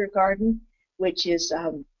sculpture garden, which is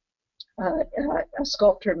a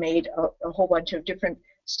sculptor made a whole bunch of different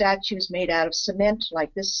statues made out of cement,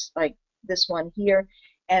 like this one here,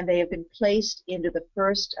 and they have been placed into the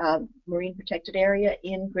first marine protected area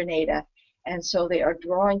in Grenada, and so they are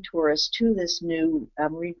drawing tourists to this new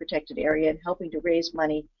marine protected area and helping to raise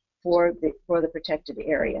money for the protected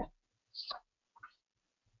area.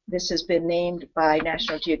 This has been named by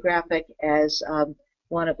National Geographic as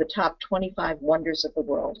one of the top 25 wonders of the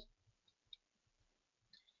world.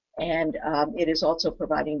 And it is also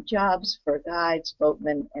providing jobs for guides,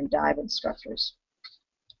 boatmen, and dive instructors.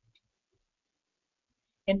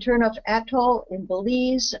 In Turnoff Atoll in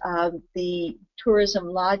Belize, the tourism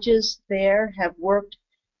lodges there have worked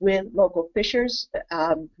with local fishers,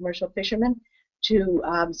 commercial fishermen, to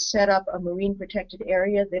set up a marine protected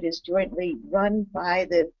area that is jointly run by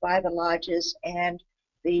the lodges and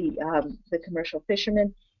the commercial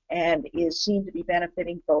fishermen, and is seen to be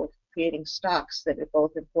benefiting both, creating stocks that are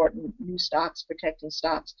both important, new stocks, protecting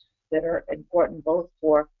stocks that are important both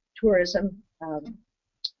for tourism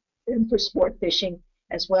and for sport fishing,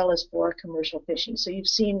 as well as for commercial fishing. So you've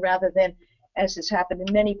seen, rather than, as has happened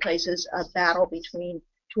in many places, a battle between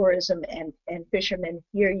tourism and fishermen,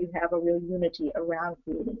 here you have a real unity around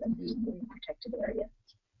creating a new marine protected area.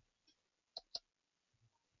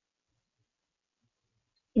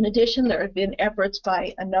 In addition, there have been efforts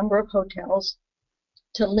by a number of hotels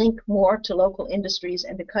to link more to local industries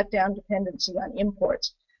and to cut down dependency on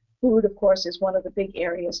imports. Food, of course, is one of the big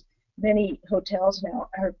areas. Many hotels now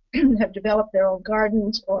have developed their own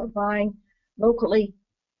gardens or are buying locally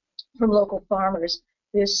from local farmers.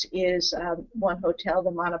 This is one hotel,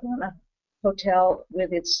 the Manavana Hotel,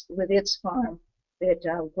 with its farm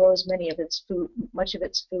that grows much of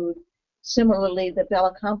its food. Similarly, the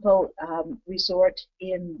Bellicampo resort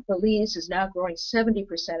in Belize is now growing 70%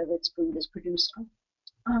 of its food is produced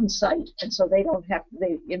on site, and so they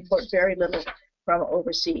import very little from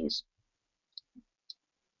overseas.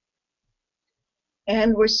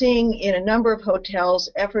 And we're seeing in a number of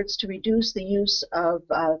hotels efforts to reduce the use of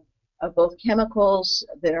both chemicals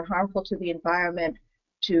that are harmful to the environment,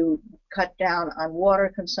 to cut down on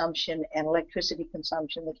water consumption and electricity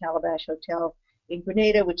consumption. The Calabash Hotel in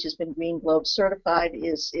Grenada, which has been Green Globe certified,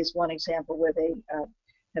 is one example where they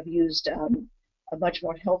have used a much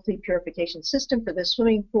more healthy purification system for their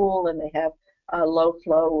swimming pool, and they have low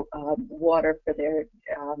flow water for their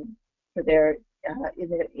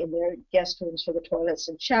in their guest rooms for the toilets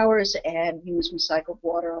and showers, and use recycled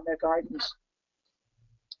water on their gardens.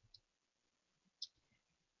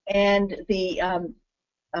 And the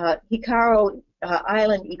Jicaro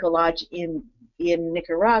Island Eco Lodge in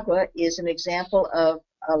Nicaragua is an example of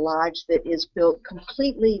a lodge that is built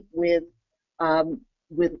completely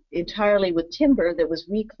entirely with timber that was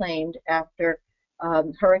reclaimed after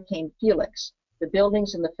Hurricane Felix. The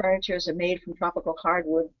buildings and the furnitures are made from tropical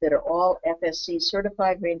hardwood that are all FSC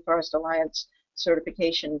certified, Rainforest Alliance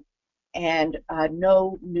certification, and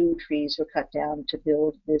no new trees were cut down to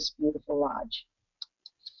build this beautiful lodge.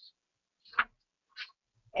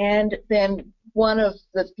 And then one of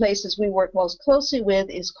the places we work most closely with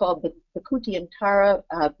is called the Cutiantara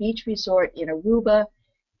Beach Resort in Aruba.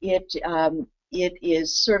 It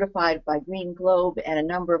is certified by Green Globe and a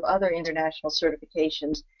number of other international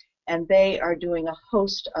certifications, and they are doing a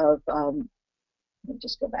host of, let me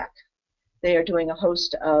just go back. They are doing a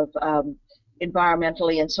host of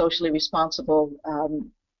environmentally and socially responsible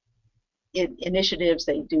initiatives.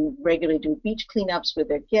 They regularly do beach cleanups with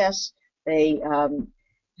their guests. They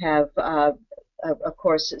have, of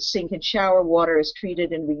course, sink and shower water is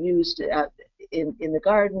treated and reused in the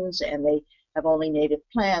gardens, and they have only native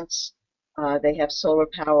plants. They have solar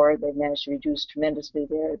power. They've managed to reduce tremendously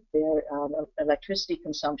their electricity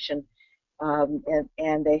consumption,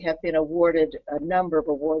 and they have been awarded a number of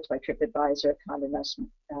awards by TripAdvisor, Condé Nast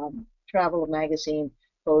Travel Magazine,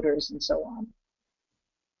 Voters, and so on.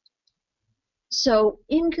 So,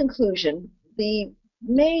 in conclusion,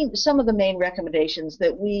 some of the main recommendations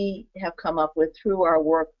that we have come up with through our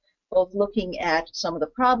work, both looking at some of the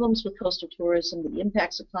problems with coastal tourism, the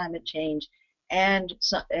impacts of climate change, and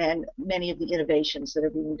many of the innovations that are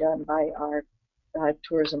being done by our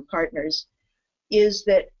tourism partners, is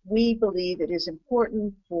that we believe it is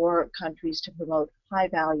important for countries to promote high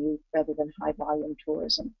value rather than high volume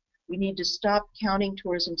tourism. We need to stop counting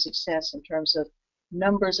tourism success in terms of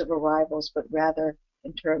numbers of arrivals, but rather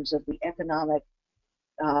in terms of the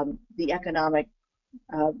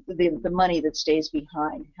money that stays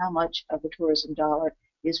behind, how much of the tourism dollar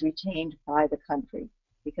is retained by the country,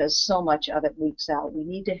 because so much of it leaks out. We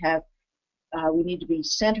need to be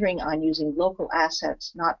centering on using local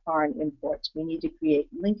assets, not foreign imports. We need to create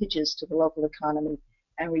linkages to the local economy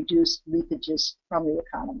and reduce leakages from the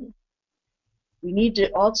economy. We need to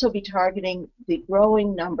also be targeting the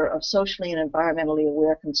growing number of socially and environmentally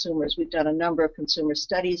aware consumers. We've done a number of consumer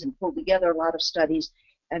studies and pulled together a lot of studies,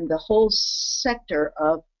 and the whole sector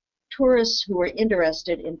of tourists who are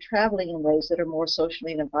interested in traveling in ways that are more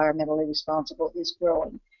socially and environmentally responsible is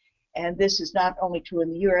growing. And this is not only true in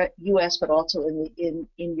the U.S., but also in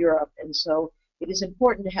Europe. And so it is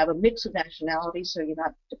important to have a mix of nationalities so you're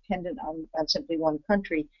not dependent on simply one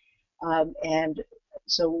country. And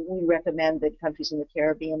so we recommend that countries in the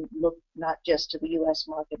Caribbean look not just to the U.S.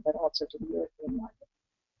 market, but also to the European market.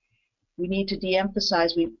 We need to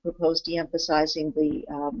de-emphasize, we propose de-emphasizing the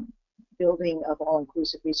building of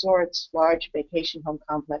all-inclusive resorts, large vacation home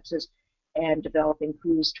complexes, and developing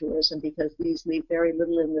cruise tourism, because these leave very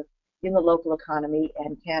little in the local economy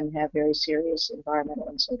and can have very serious environmental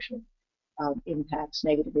and social impacts,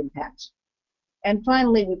 negative impacts. And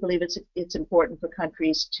finally, we believe it's important for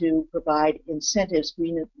countries to provide incentives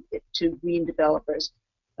to green developers.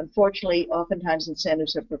 Unfortunately, oftentimes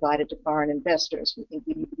incentives are provided to foreign investors. We think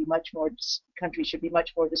we need to be countries should be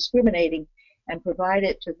much more discriminating and provide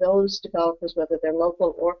it to those developers, whether they're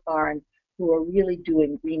local or foreign, who are really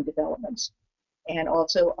doing green developments, and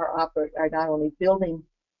also are not only building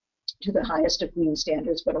to the highest of green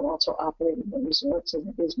standards, but are also operating the resorts and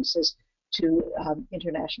the businesses to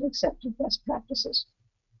international accepted best practices.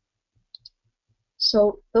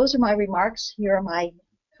 So those are my remarks. Here's my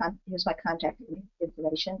contact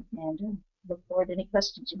information, and look forward to any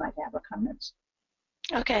questions you might have or comments.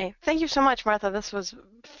 Okay, thank you so much, Martha. This was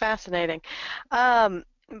fascinating.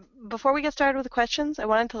 Before we get started with the questions, I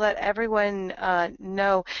wanted to let everyone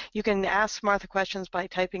know you can ask Martha questions by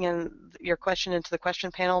typing in your question into the question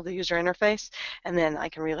panel, the user interface, and then I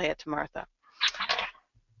can relay it to Martha.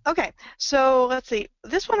 Okay, so let's see.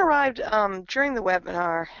 This one arrived during the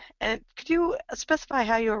webinar, and could you specify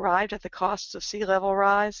how you arrived at the costs of sea level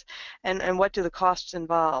rise, and what do the costs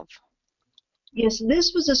involve? Yes,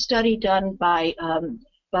 this was a study done by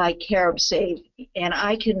CaribSave, and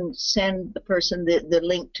I can send the person the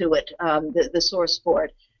link to it, the source for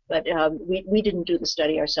it. But we didn't do the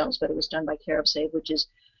study ourselves, but it was done by CaribSave, which is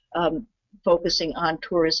focusing on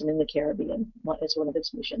tourism in the Caribbean as one of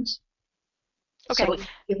its missions. Okay. So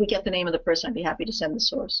if we get the name of the person, I'd be happy to send the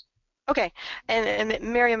source. Okay, and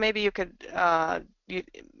Miriam, maybe you could,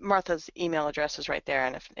 Martha's email address is right there,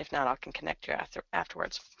 and if not, I can connect you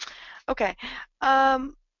afterwards. Okay,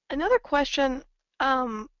 another question,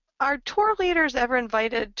 are tour leaders ever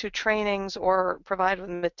invited to trainings or provided with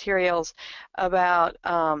materials about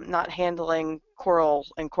not handling coral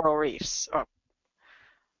and coral reefs? Oh.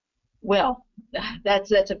 Well,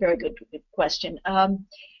 that's a very good question.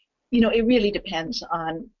 It really depends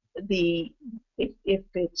on if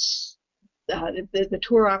it's the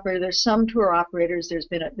tour operator. There's some tour operators.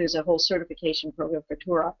 There's a whole certification program for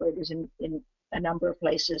tour operators in a number of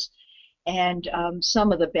places, and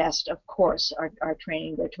some of the best, of course, are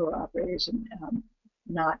training their tour operators in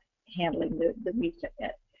not handling the reef,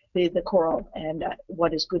 the coral, and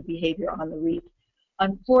what is good behavior on the reef.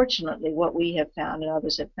 Unfortunately, what we have found and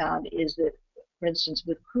others have found is that, for instance,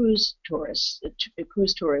 with cruise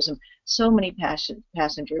tourism, so many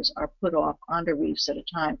passengers are put off onto reefs at a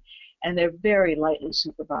time, and they're very lightly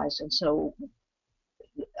supervised. And so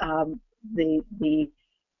the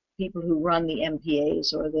people who run the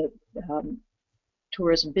MPAs or the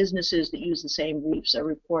tourism businesses that use the same reefs are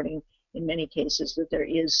reporting in many cases that there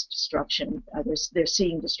is destruction. They're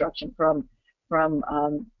seeing destruction from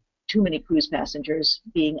too many cruise passengers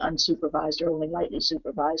being unsupervised or only lightly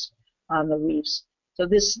supervised on the reefs. So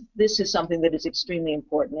this is something that is extremely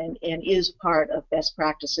important and is part of best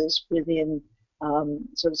practices within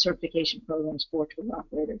sort of certification programs for tour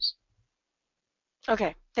operators.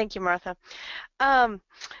 Okay, thank you, Martha.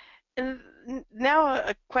 And now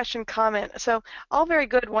a question comment. So all very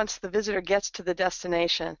good once the visitor gets to the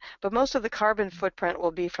destination, but most of the carbon footprint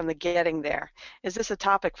will be from the getting there. Is this a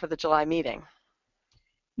topic for the July meeting?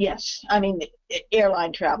 Yes, I mean,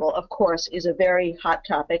 airline travel, of course, is a very hot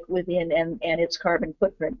topic within and its carbon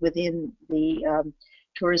footprint within the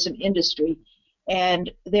tourism industry. And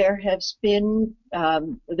there has been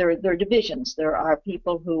there are divisions. There are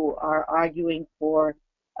people who are arguing for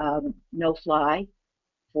no fly,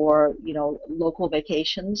 for local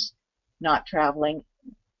vacations, not traveling.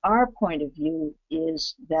 Our point of view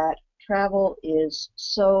is that travel is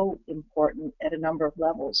so important at a number of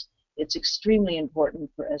levels. It's extremely important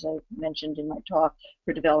for, as I mentioned in my talk,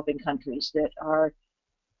 for developing countries that are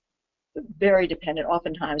very dependent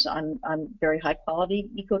oftentimes on very high quality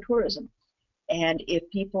ecotourism. And if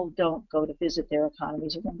people don't go to visit, their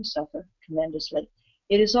economies are going to suffer tremendously.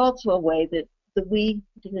 It is also a way that we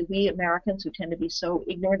Americans, who tend to be so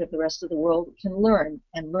ignorant of the rest of the world, can learn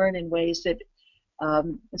in ways that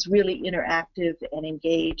is really interactive and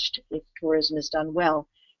engaged if tourism is done well.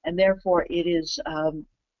 And therefore it is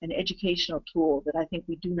an educational tool that I think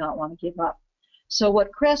we do not want to give up. So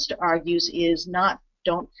what CREST argues is not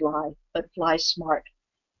don't fly, but fly smart.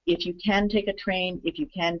 If you can take a train, if you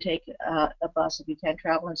can take a bus, if you can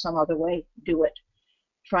travel in some other way, do it.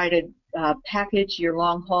 Try to package your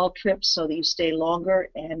long-haul trips so that you stay longer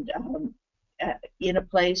and in a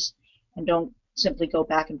place, and don't simply go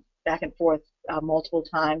back and forth multiple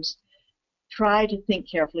times. Try to think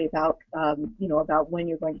carefully about about when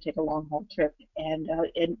you're going to take a long-haul trip and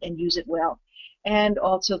use it well. And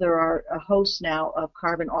also there are a host now of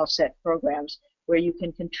carbon offset programs where you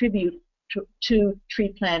can contribute to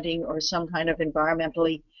tree planting or some kind of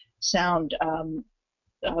environmentally sound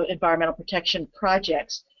environmental protection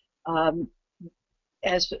projects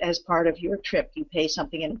as part of your trip. You pay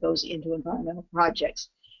something and it goes into environmental projects.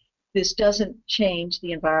 This doesn't change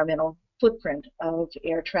the environmental footprint of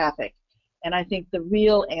air traffic. And I think the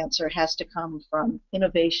real answer has to come from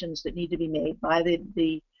innovations that need to be made by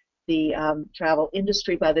the travel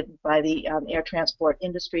industry, by the air transport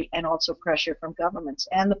industry, and also pressure from governments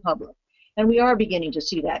and the public. And we are beginning to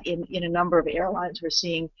see that in a number of airlines. We're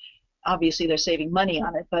seeing, obviously they're saving money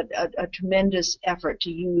on it, but a tremendous effort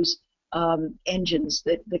to use engines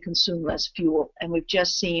that consume less fuel. And we've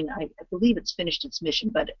just seen, I believe it's finished its mission,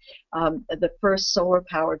 but the first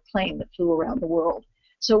solar-powered plane that flew around the world.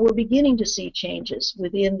 So we're beginning to see changes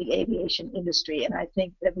within the aviation industry, and I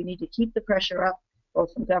think that we need to keep the pressure up,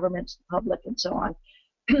 both from governments, the public, and so on,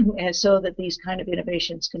 and so that these kind of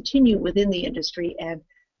innovations continue within the industry, and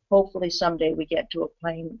hopefully someday we get to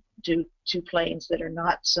to planes that are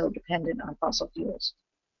not so dependent on fossil fuels.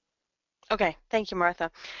 Okay, thank you, Martha.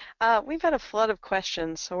 We've had a flood of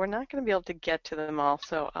questions, so we're not going to be able to get to them all,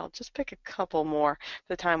 so I'll just pick a couple more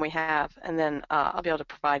for the time we have, and then I'll be able to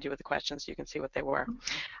provide you with the questions so you can see what they were.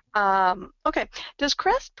 Okay, does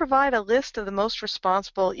CREST provide a list of the most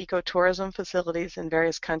responsible ecotourism facilities in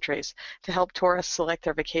various countries to help tourists select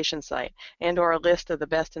their vacation site, and or a list of the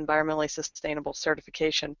best environmentally sustainable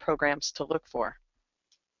certification programs to look for?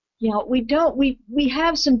 Yeah, we don't. We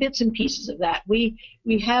have some bits and pieces of that. We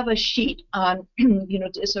have a sheet on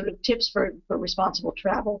sort of tips for responsible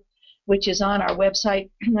travel, which is on our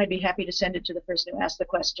website. I'd be happy to send it to the person who asked the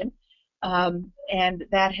question. And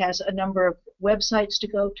that has a number of websites to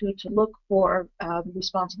go to look for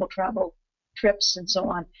responsible travel trips and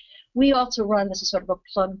so on. We also run, this is sort of a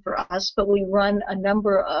plug for us, but we run a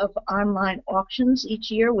number of online auctions each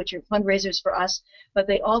year, which are fundraisers for us, but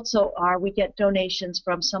they also are, we get donations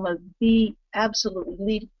from some of the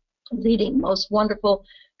absolutely leading, most wonderful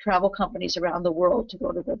travel companies around the world to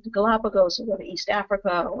go to the Galapagos or go to East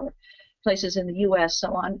Africa or places in the U.S.,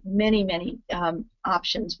 so on. Many, many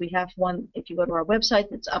options. We have one, if you go to our website,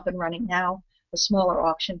 that's up and running now, a smaller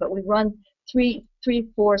auction, but we run three,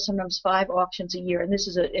 four, sometimes 5 auctions a year, and this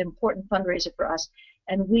is an important fundraiser for us.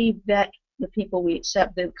 And we vet the people we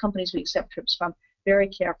accept, the companies we accept trips from, very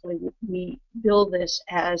carefully. We build this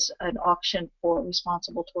as an auction for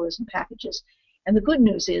responsible tourism packages. And the good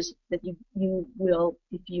news is that you will,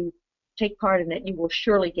 if you take part in it, you will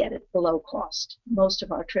surely get it below cost. Most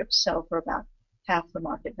of our trips sell for about half the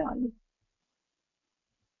market value.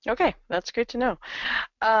 Okay, that's great to know.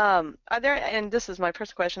 Are there, and this is my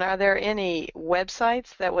first question, are there any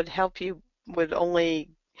websites that would help you with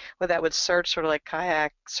that would search, sort of like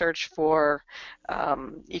Kayak, search for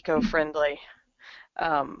eco-friendly?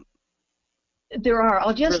 There are.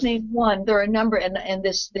 I'll just name one. There are a number, and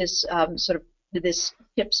this sort of this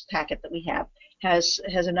tips packet that we have has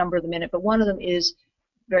a number of them in it, but one of them is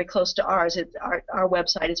very close to ours. Our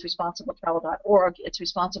website is responsibletravel.org. It's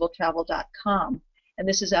responsibletravel.com. And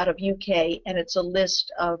this is out of UK, and it's a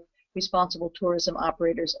list of responsible tourism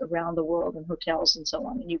operators around the world and hotels and so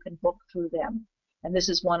on, and you can book through them. And this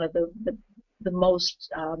is one of the most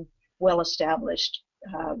well-established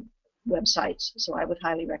websites, so I would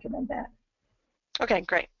highly recommend that. Okay,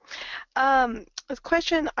 great.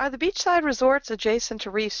 Question, are the beachside resorts adjacent to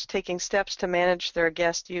reefs taking steps to manage their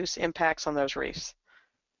guest use impacts on those reefs?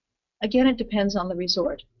 Again, it depends on the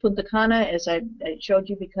resort. Punta Cana, as I showed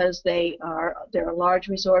you, because they're a large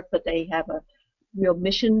resort, but they have a real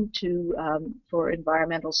mission for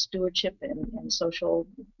environmental stewardship and social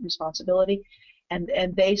responsibility, and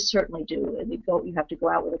they certainly do. And you have to go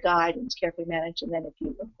out with a guide, and it's carefully managed. And then, if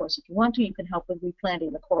you want to, you can help with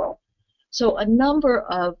replanting the coral. So a number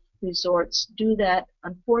of resorts do that.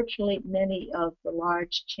 Unfortunately, many of the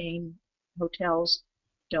large chain hotels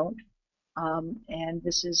don't. And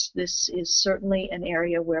this is certainly an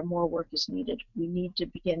area where more work is needed. We need to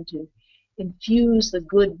begin to infuse the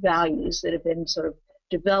good values that have been sort of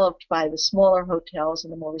developed by the smaller hotels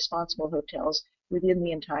and the more responsible hotels within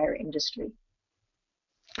the entire industry.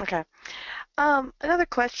 Okay. Another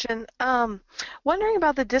question, wondering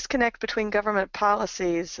about the disconnect between government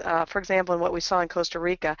policies, for example, in what we saw in Costa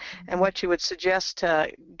Rica, and what you would suggest to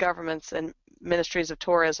governments and ministries of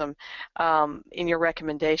tourism in your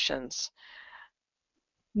recommendations.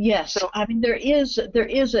 Yes, so, I mean there is a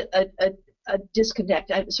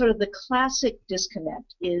disconnect. Sort of the classic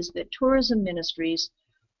disconnect is that tourism ministries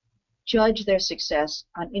judge their success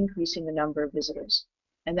on increasing the number of visitors,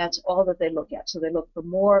 and that's all that they look at. So they look for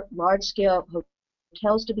more large-scale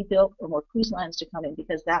hotels to be built or more cruise lines to come in,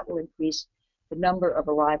 because that will increase the number of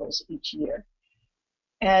arrivals each year.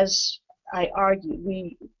 As I argue,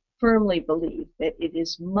 we firmly believe that it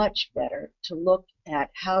is much better to look at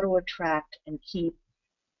how to attract and keep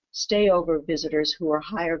stayover visitors who are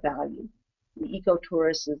higher value. The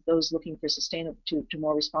ecotourists, those looking for sustainable to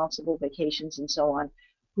more responsible vacations and so on,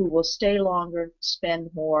 who will stay longer, spend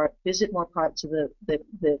more, visit more parts of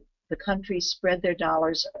the country, spread their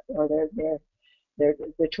dollars or their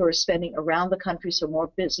tourist spending around the country so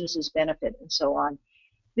more businesses benefit and so on.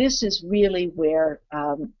 This is really where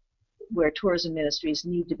tourism ministries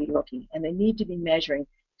need to be looking, and they need to be measuring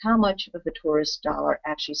how much of the tourist dollar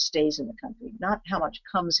actually stays in the country, not how much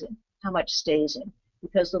comes in, how much stays in,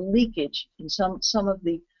 because the leakage in some of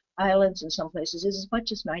the islands in some places is as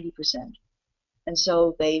much as 90%. And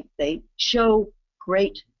so they show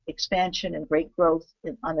great expansion and great growth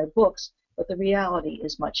on their books, but the reality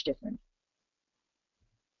is much different.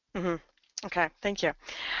 Mm-hmm. Okay, thank you.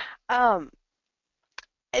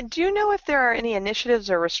 And do you know if there are any initiatives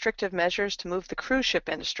or restrictive measures to move the cruise ship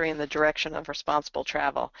industry in the direction of responsible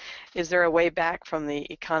travel? Is there a way back from the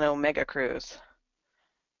econo mega cruise?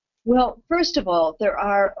 Well, first of all, there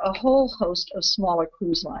are a whole host of smaller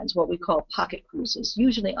cruise lines, what we call pocket cruises,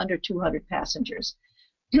 usually under 200 passengers.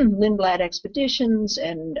 Lindblad Expeditions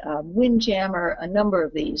and Windjammer, a number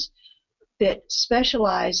of these that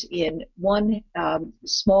specialize in one,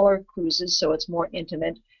 smaller cruises, so it's more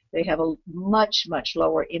intimate. They have a much, much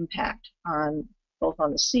lower impact on both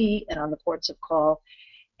on the sea and on the ports of call,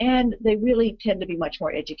 and they really tend to be much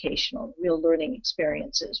more educational, real learning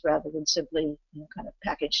experiences rather than simply kind of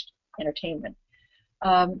packaged entertainment.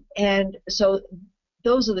 And so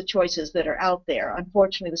those are the choices that are out there.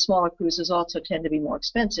 Unfortunately, the smaller cruises also tend to be more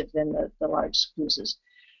expensive than the large cruises.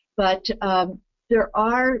 But there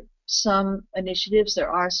are some initiatives,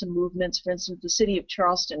 there are some movements. For instance, the city of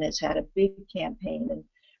Charleston has had a big campaign, and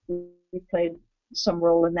we played some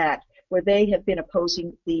role in that, where they have been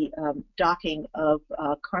opposing the docking of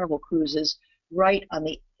Carnival cruises right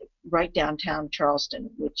downtown Charleston,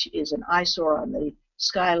 which is an eyesore on the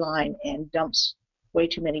skyline and dumps way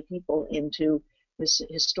too many people into this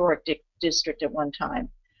historic district at one time,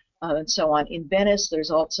 and so on. In Venice,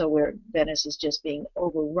 there's also where Venice is just being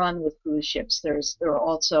overrun with cruise ships. There's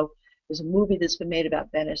a movie that's been made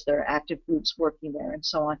about Venice. There are active groups working there, and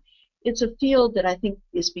so on. It's a field that I think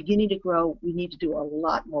is beginning to grow. We need to do a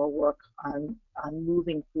lot more work on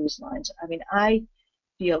moving cruise lines. I mean, I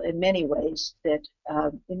feel in many ways that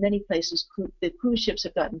in many places the cruise ships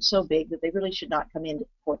have gotten so big that they really should not come into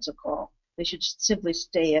ports of call. They should simply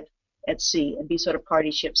stay at sea and be sort of party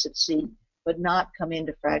ships at sea, but not come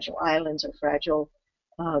into fragile islands or fragile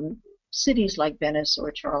cities like Venice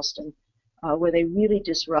or Charleston, where they really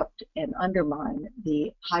disrupt and undermine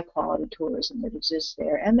the high-quality tourism that exists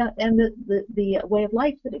there and the way of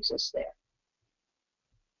life that exists there.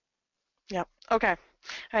 Yep. Okay. All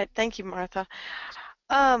right. Thank you, Martha.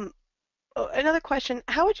 Another question,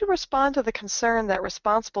 how would you respond to the concern that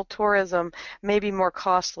responsible tourism may be more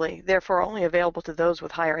costly, therefore only available to those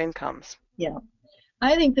with higher incomes? Yeah,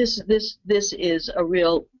 I think this is a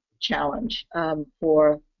real challenge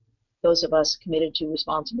for those of us committed to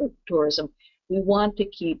responsible tourism. We want to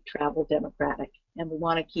keep travel democratic, and we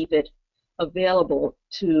want to keep it available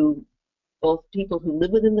to both people who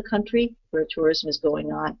live within the country where tourism is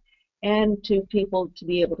going on, and to people to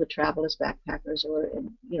be able to travel as backpackers or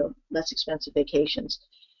less expensive vacations.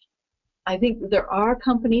 I think there are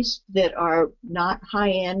companies that are not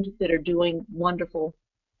high-end that are doing wonderful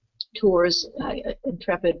tours.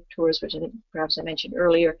 Intrepid Tours, which I think perhaps I mentioned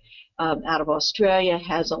earlier, out of Australia,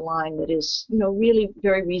 has a line that is really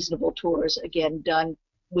very reasonable tours, again done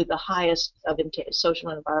with the highest of social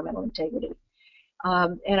and environmental integrity.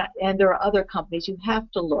 And there are other companies. You have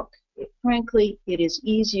to look. Frankly, it is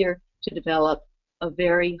easier to develop a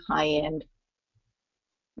very high-end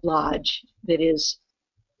lodge that is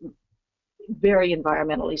very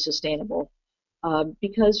environmentally sustainable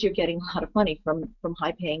because you're getting a lot of money from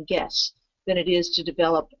high-paying guests than it is to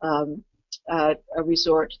develop a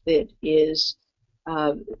resort that is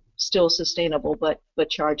still sustainable but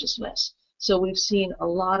charges less. So we've seen a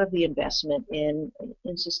lot of the investment in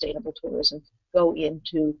sustainable tourism go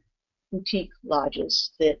into boutique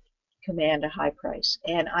lodges that command a high price.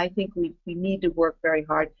 And I think we need to work very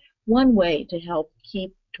hard. One way to help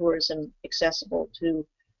keep tourism accessible to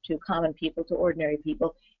common people, to ordinary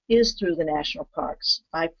people, is through the national parks.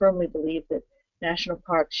 I firmly believe that national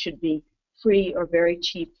parks should be free or very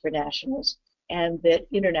cheap for nationals, and that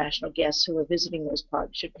international guests who are visiting those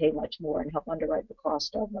parks should pay much more and help underwrite the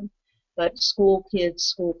cost of them. But school kids,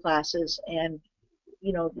 school classes, and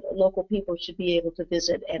you know, local people should be able to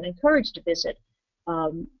visit and encouraged to visit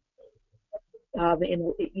in,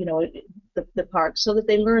 you know, the parks so that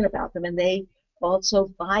they learn about them and they also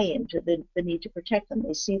buy into the need to protect them.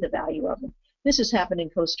 They see the value of them. This has happened in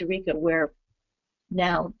Costa Rica, where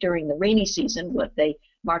now during the rainy season, what they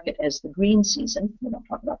market as the green season, we don't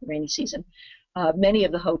talk about the rainy season, many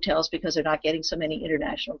of the hotels, because they're not getting so many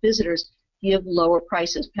international visitors, give lower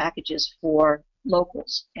prices packages for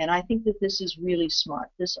locals. And I think that this is really smart.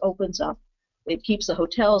 This opens up, it keeps the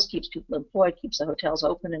hotels, keeps people employed, keeps the hotels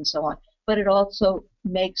open and so on, but it also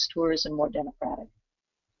makes tourism more democratic.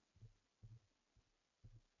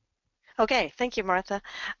 Okay, thank you, Martha.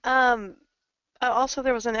 Also,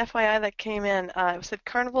 there was an FYI that came in. It said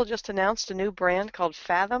Carnival just announced a new brand called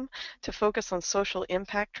Fathom to focus on social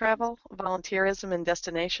impact travel, volunteerism, and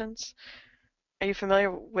destinations. Are you familiar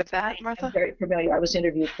with that, Martha? I'm very familiar. I was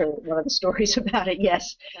interviewed for one of the stories about it.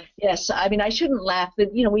 Yes, yes. I mean, I shouldn't laugh,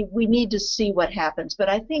 but you know, we need to see what happens. But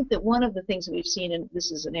I think that one of the things that we've seen, and this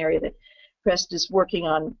is an area that Crest is working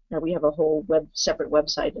on, we have a whole separate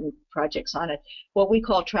website and projects on it, what we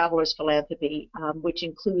call travelers philanthropy, which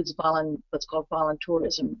includes what's called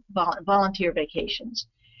volunteer vacations.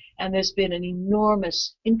 And there's been an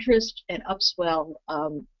enormous interest and upswell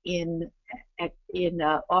in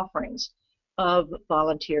offerings of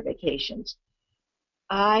volunteer vacations.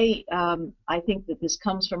 I think that this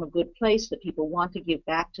comes from a good place, that people want to give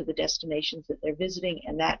back to the destinations that they're visiting,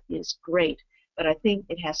 and that is great. But I think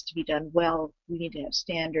it has to be done well. We need to have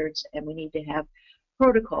standards, and we need to have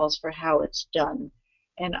protocols for how it's done.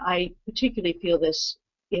 And I particularly feel this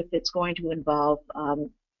if it's going to involve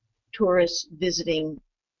tourists visiting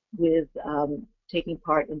with taking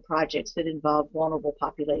part in projects that involve vulnerable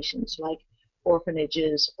populations, like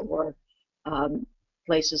orphanages or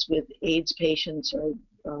places with AIDS patients or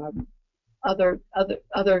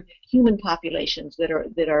other human populations that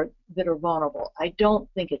are vulnerable. I don't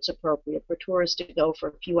think it's appropriate for tourists to go for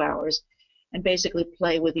a few hours and basically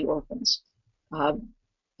play with the orphans.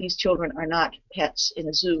 These children are not pets in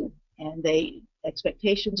a zoo, and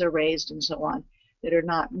expectations are raised and so on that are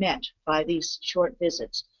not met by these short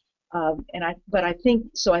visits. But I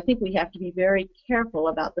think we have to be very careful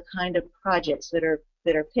about the kind of projects that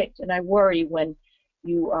are picked. And I worry when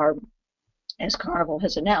you are, as Carnival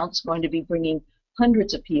has announced, going to be bringing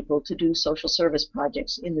hundreds of people to do social service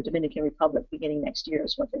projects in the Dominican Republic beginning next year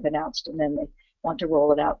is what they've announced, and then they want to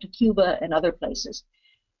roll it out to Cuba and other places.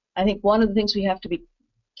 I think one of the things we have to be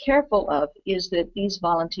careful of is that these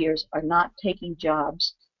volunteers are not taking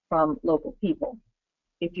jobs from local people.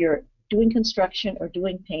 If you're doing construction or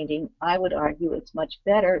doing painting, I would argue it's much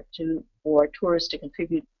better for tourists to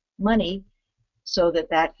contribute money so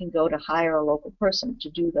that can go to hire a local person to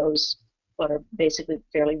do those what are basically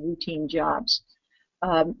fairly routine jobs.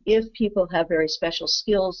 If people have very special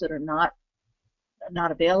skills that are not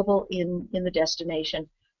available in the destination,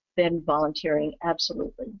 then volunteering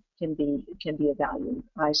absolutely can be a value.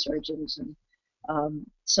 Eye surgeons and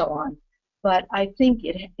so on. But I think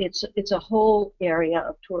it's a whole area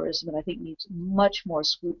of tourism that I think needs much more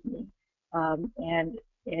scrutiny and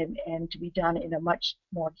to be done in a much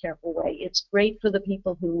more careful way. It's great for the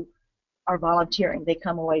people who are volunteering. They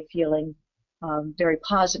come away feeling very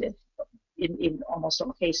positive in almost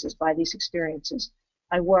all cases by these experiences.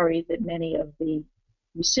 I worry that many of the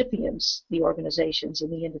recipients, the organizations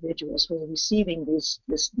and the individuals who are receiving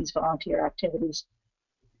these volunteer activities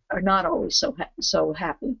are not always so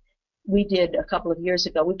happy. We did a couple of years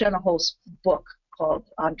ago, we've done a whole book called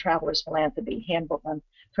On Travelers Philanthropy, Handbook on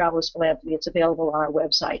Travelers Philanthropy. It's available on our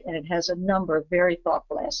website, and it has a number of very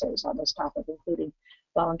thoughtful essays on this topic, including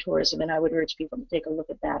volunteerism, and I would urge people to take a look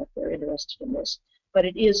at that if they're interested in this. But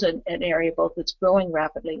it is an area both that's growing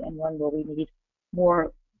rapidly and one where we need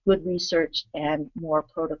more good research and more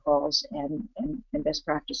protocols and best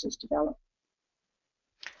practices developed.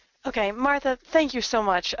 Okay, Martha, thank you so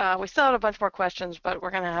much. We still have a bunch more questions, but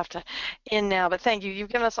we're going to have to end now. But thank you. You've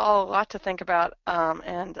given us all a lot to think about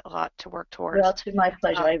and a lot to work towards. Well, it's been my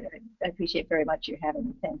pleasure. I appreciate very much you having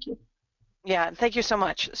me. Thank you. Yeah, thank you so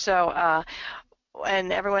much. So,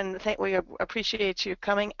 and everyone, we appreciate you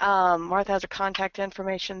coming. Martha has her contact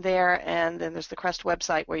information there, and then there's the Crest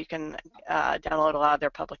website where you can download a lot of their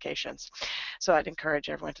publications. So I'd encourage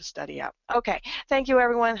everyone to study up. Okay, thank you,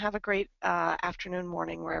 everyone. Have a great afternoon,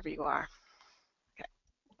 morning, wherever you are.